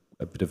have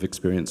a bit of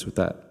experience with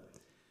that.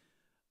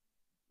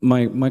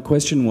 My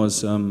question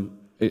was, and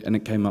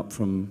it came up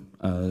from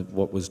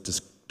what was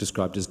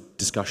described as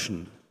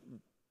discussion.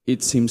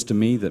 It seems to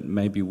me that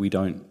maybe we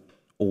don't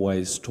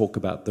always talk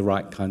about the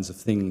right kinds of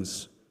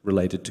things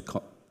related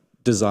to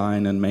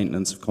design and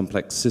maintenance of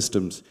complex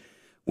systems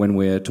when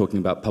we're talking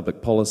about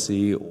public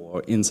policy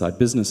or inside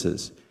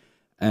businesses.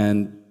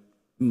 And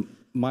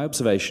my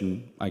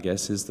observation, I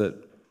guess, is that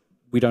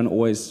we don't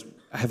always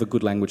have a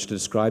good language to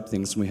describe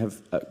things, and we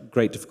have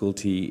great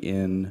difficulty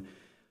in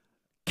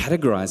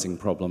categorizing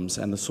problems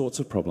and the sorts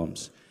of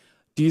problems.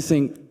 Do you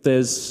think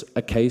there's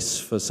a case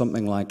for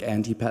something like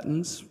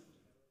anti-patterns?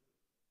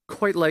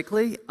 Quite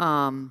likely.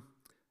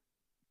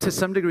 To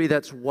some degree,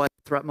 that's what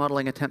threat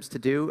modeling attempts to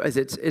do, is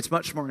it's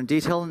much more in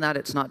detail than that.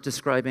 It's not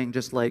describing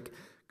just like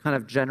kind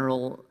of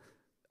general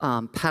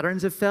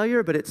patterns of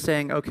failure, but it's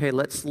saying, okay,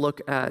 let's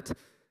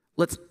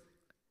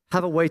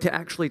have a way to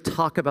actually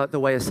talk about the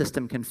way a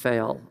system can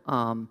fail.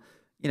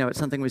 You know, it's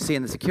something we see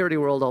in the security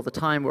world all the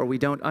time, where we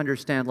don't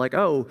understand, like,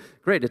 oh,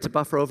 great, it's a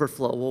buffer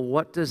overflow. Well,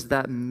 what does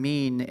that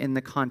mean in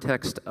the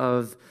context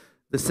of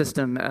the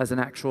system as an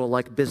actual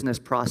like business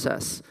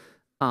process?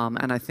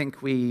 And I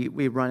think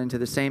we run into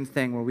the same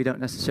thing where we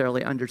don't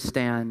necessarily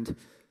understand,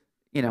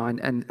 you know,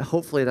 and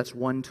hopefully that's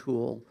one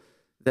tool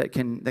that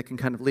can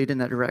kind of lead in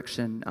that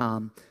direction.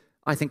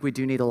 I think we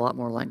do need a lot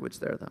more language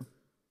there, though.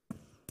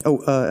 Oh,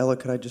 Ella,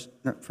 could I just,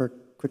 for a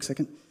quick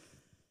second?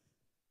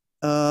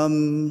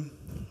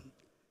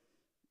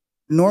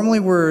 Normally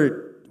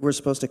we're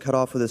supposed to cut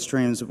off with the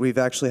streams. We've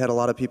actually had a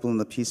lot of people in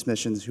the peace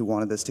missions who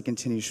wanted this to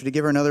continue. Should we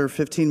give her another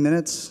 15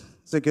 minutes?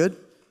 Is that good?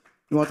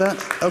 You want that?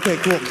 Okay,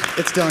 cool.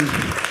 It's done.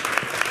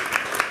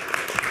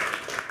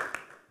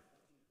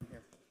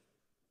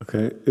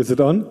 Okay, is it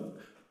on?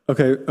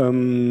 Okay,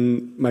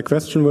 my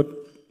question would,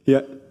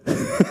 yeah.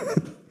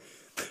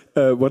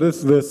 What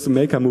is this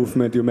maker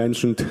movement you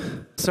mentioned?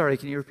 Sorry,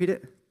 can you repeat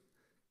it?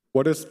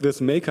 What is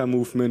this maker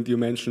movement you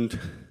mentioned?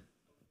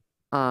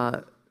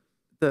 The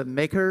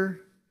maker,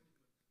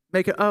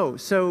 oh,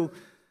 so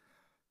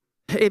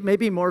it may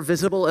be more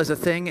visible as a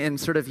thing in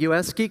sort of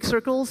US geek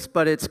circles,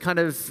 but it's kind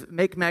of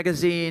Make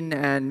Magazine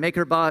and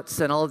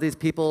MakerBots and all of these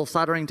people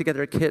soldering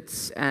together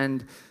kits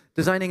and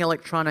designing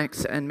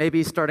electronics and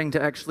maybe starting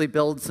to actually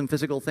build some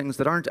physical things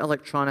that aren't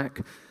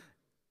electronic.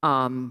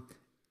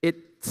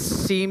 It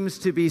seems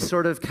to be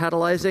sort of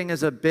catalyzing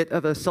as a bit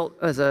of a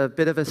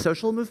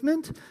social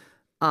movement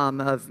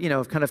of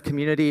kind of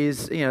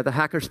communities. The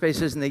hacker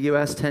spaces in the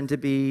US tend to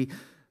be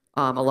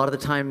a lot of the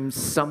time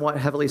somewhat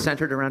heavily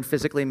centered around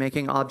physically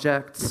making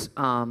objects.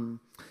 I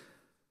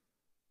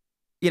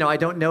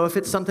don't know if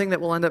it's something that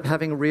will end up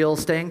having real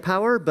staying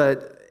power,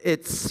 but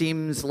it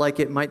seems like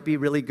it might be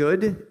really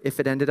good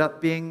if it ended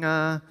up being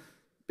a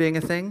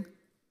thing.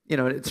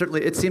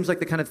 It seems like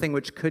the kind of thing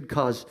which could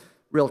cause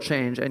real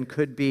change and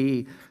could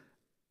be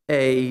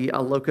a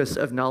locus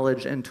of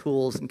knowledge and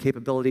tools and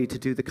capability to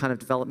do the kind of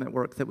development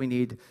work that we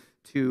need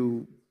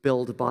to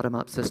build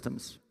bottom-up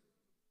systems.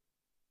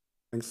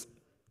 Thanks.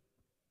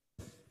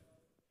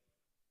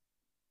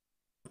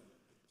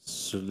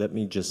 So let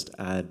me just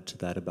add to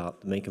that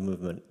about the maker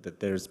movement, that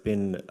there's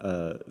been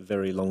a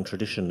very long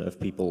tradition of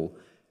people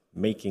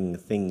making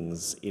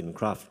things in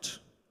craft,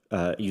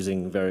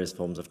 using various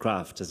forms of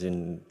craft, as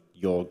in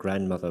your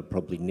grandmother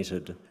probably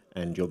knitted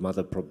and your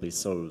mother probably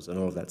sews and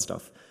all of that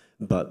stuff.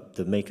 But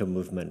the maker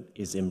movement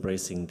is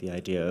embracing the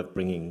idea of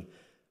bringing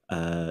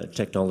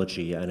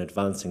technology and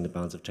advancing the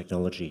bounds of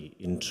technology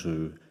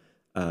into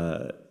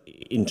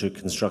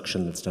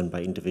construction that's done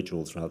by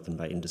individuals rather than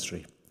by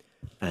industry.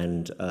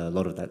 And a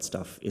lot of that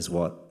stuff is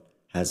what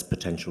has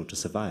potential to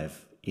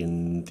survive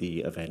in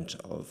the event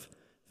of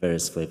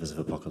various flavors of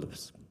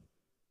apocalypse.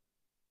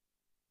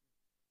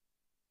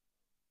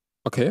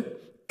 Okay.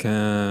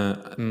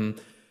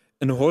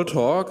 In the whole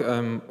talk,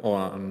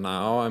 or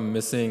now, I'm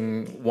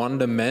missing one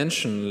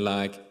dimension,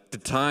 like the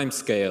time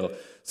scale.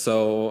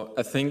 So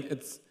I think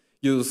it's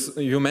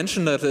you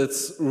mentioned that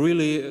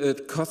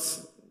it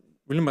costs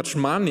really much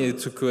money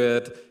to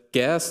get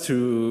gas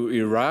to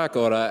Iraq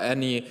or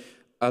any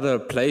other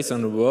place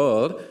in the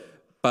world,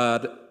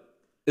 but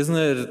isn't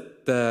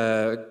it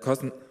the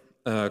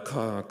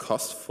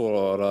cost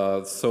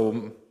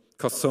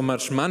so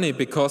much money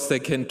because they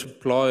can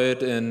deploy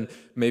it in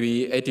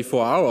maybe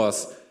 84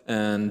 hours,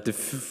 and the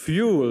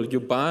fuel you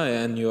buy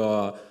in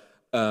your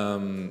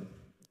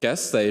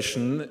gas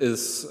station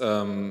is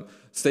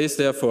stays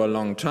there for a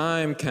long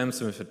time, comes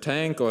with a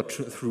tank or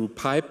through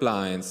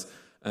pipelines,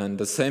 and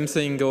the same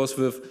thing goes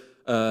with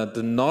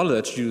the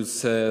knowledge you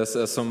say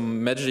as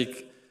some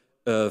magic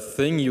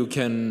thing you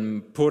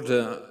can put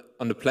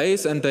on the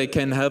place and they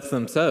can help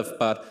themselves,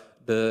 but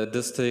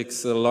this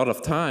takes a lot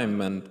of time,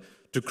 and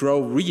to grow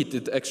wheat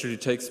it actually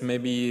takes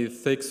maybe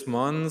 6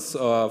 months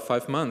or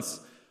 5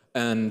 months,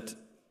 and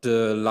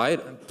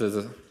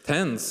the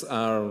tents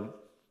are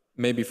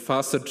maybe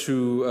faster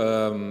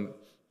to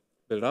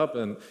build up,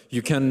 and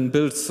you can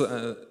build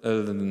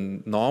a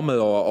normal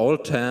or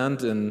old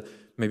tent in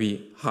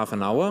maybe half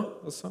an hour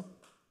or so.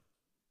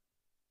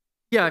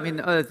 Yeah, I mean,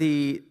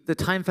 the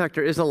time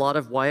factor is a lot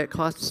of why it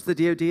costs the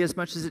DoD as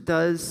much as it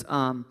does.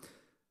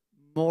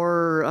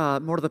 More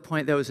to the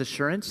point, though, is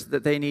assurance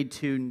that they need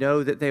to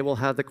know that they will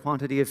have the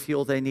quantity of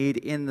fuel they need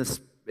in the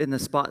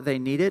spot they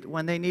need it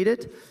when they need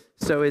it.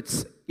 So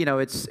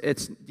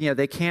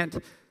they can't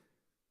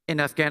in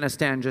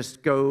Afghanistan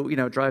just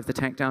go drive the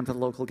tank down to the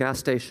local gas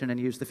station and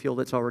use the fuel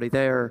that's already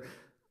there.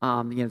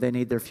 They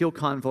need their fuel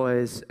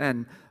convoys,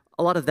 and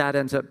a lot of that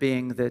ends up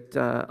being that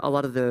a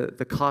lot of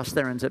the cost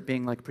there ends up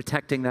being like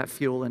protecting that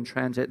fuel in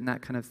transit and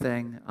that kind of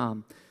thing.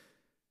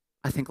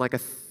 I think like a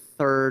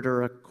third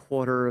or a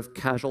quarter of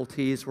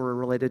casualties were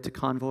related to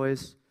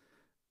convoys.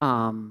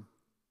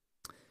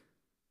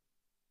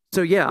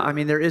 So yeah, I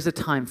mean, there is a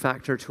time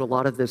factor to a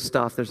lot of this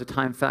stuff. There's a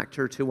time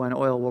factor to when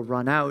oil will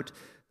run out.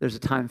 There's a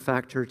time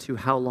factor to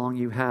how long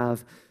you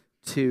have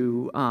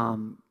to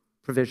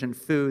provision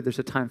food. There's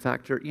a time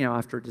factor,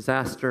 after a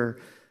disaster.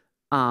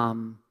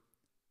 And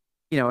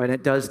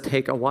it does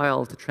take a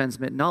while to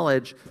transmit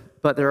knowledge,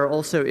 but there are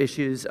also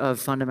issues of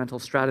fundamental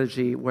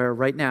strategy where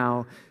right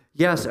now,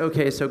 yes,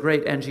 okay, so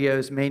great,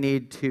 NGOs may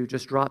need to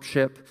just drop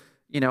ship,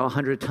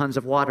 100 tons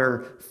of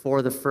water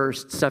for the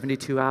first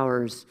 72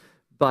 hours,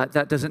 but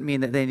that doesn't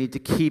mean that they need to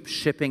keep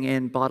shipping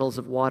in bottles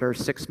of water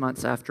 6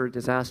 months after a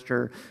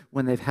disaster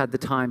when they've had the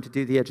time to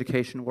do the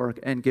education work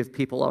and give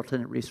people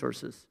alternate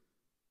resources.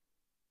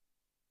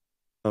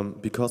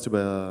 Because we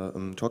were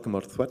talking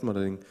about threat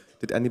modeling,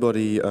 did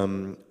anybody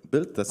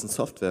build this in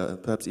software,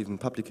 perhaps even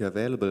publicly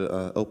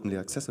available, openly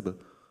accessible?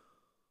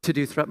 To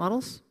do threat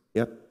models?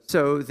 Yep.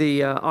 So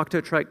the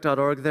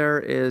octotrike.org there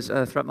is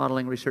a threat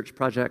modeling research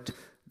project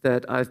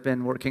that I've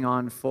been working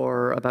on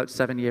for about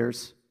 7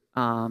 years.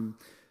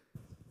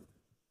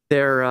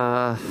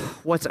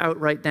 What's out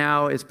right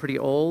now is pretty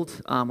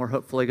old. We're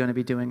hopefully going to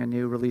be doing a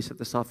new release of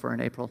the software in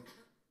April.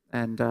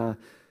 And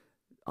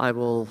I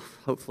will,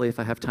 hopefully, if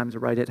I have time to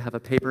write it, have a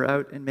paper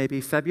out in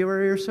maybe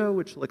February or so,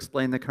 which will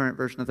explain the current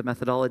version of the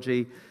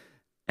methodology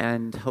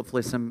and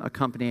hopefully some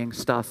accompanying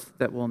stuff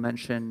that will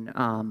mention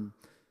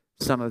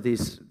some of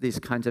these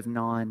kinds of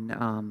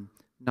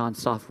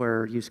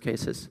non-software use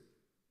cases.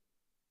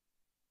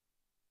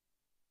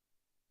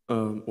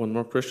 One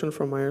more question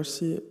from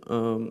IRC.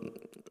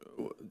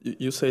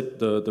 You said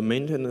the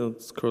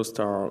maintenance costs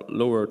are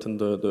lower than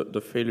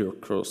the failure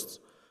costs.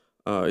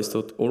 Is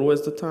that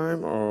always the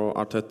time, or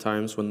are there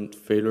times when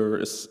failure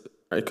is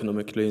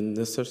economically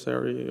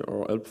necessary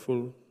or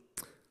helpful?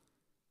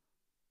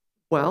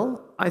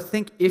 Well, I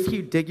think if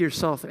you dig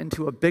yourself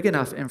into a big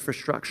enough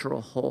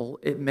infrastructural hole,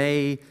 it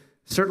may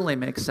certainly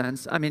make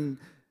sense. I mean,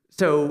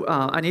 so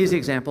an easy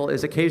example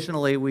is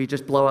occasionally we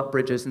just blow up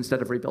bridges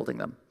instead of rebuilding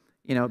them,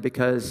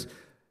 because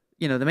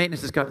the maintenance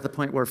has got to the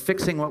point where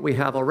fixing what we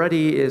have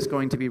already is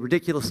going to be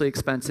ridiculously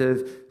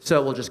expensive,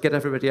 so we'll just get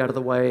everybody out of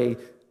the way,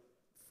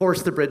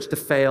 force the bridge to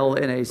fail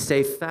in a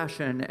safe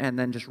fashion, and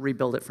then just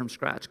rebuild it from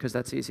scratch, because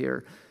that's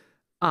easier.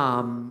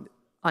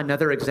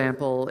 Another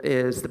example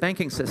is the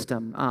banking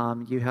system.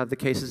 You have the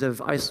cases of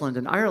Iceland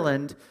and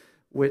Ireland,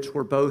 which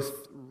were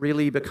both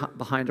really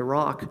behind a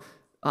rock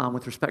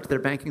with respect to their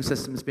banking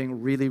systems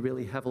being really,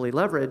 really heavily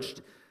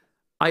leveraged.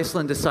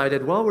 Iceland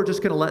decided, well, we're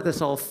just going to let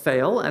this all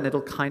fail, and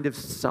it'll kind of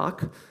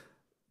suck.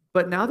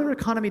 But now their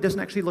economy doesn't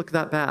actually look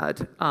that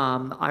bad.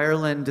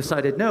 Ireland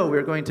decided, no,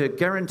 we're going to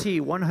guarantee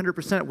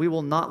 100% we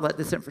will not let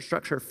this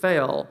infrastructure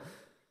fail.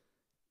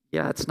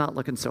 Yeah, it's not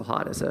looking so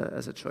hot as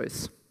a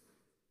choice.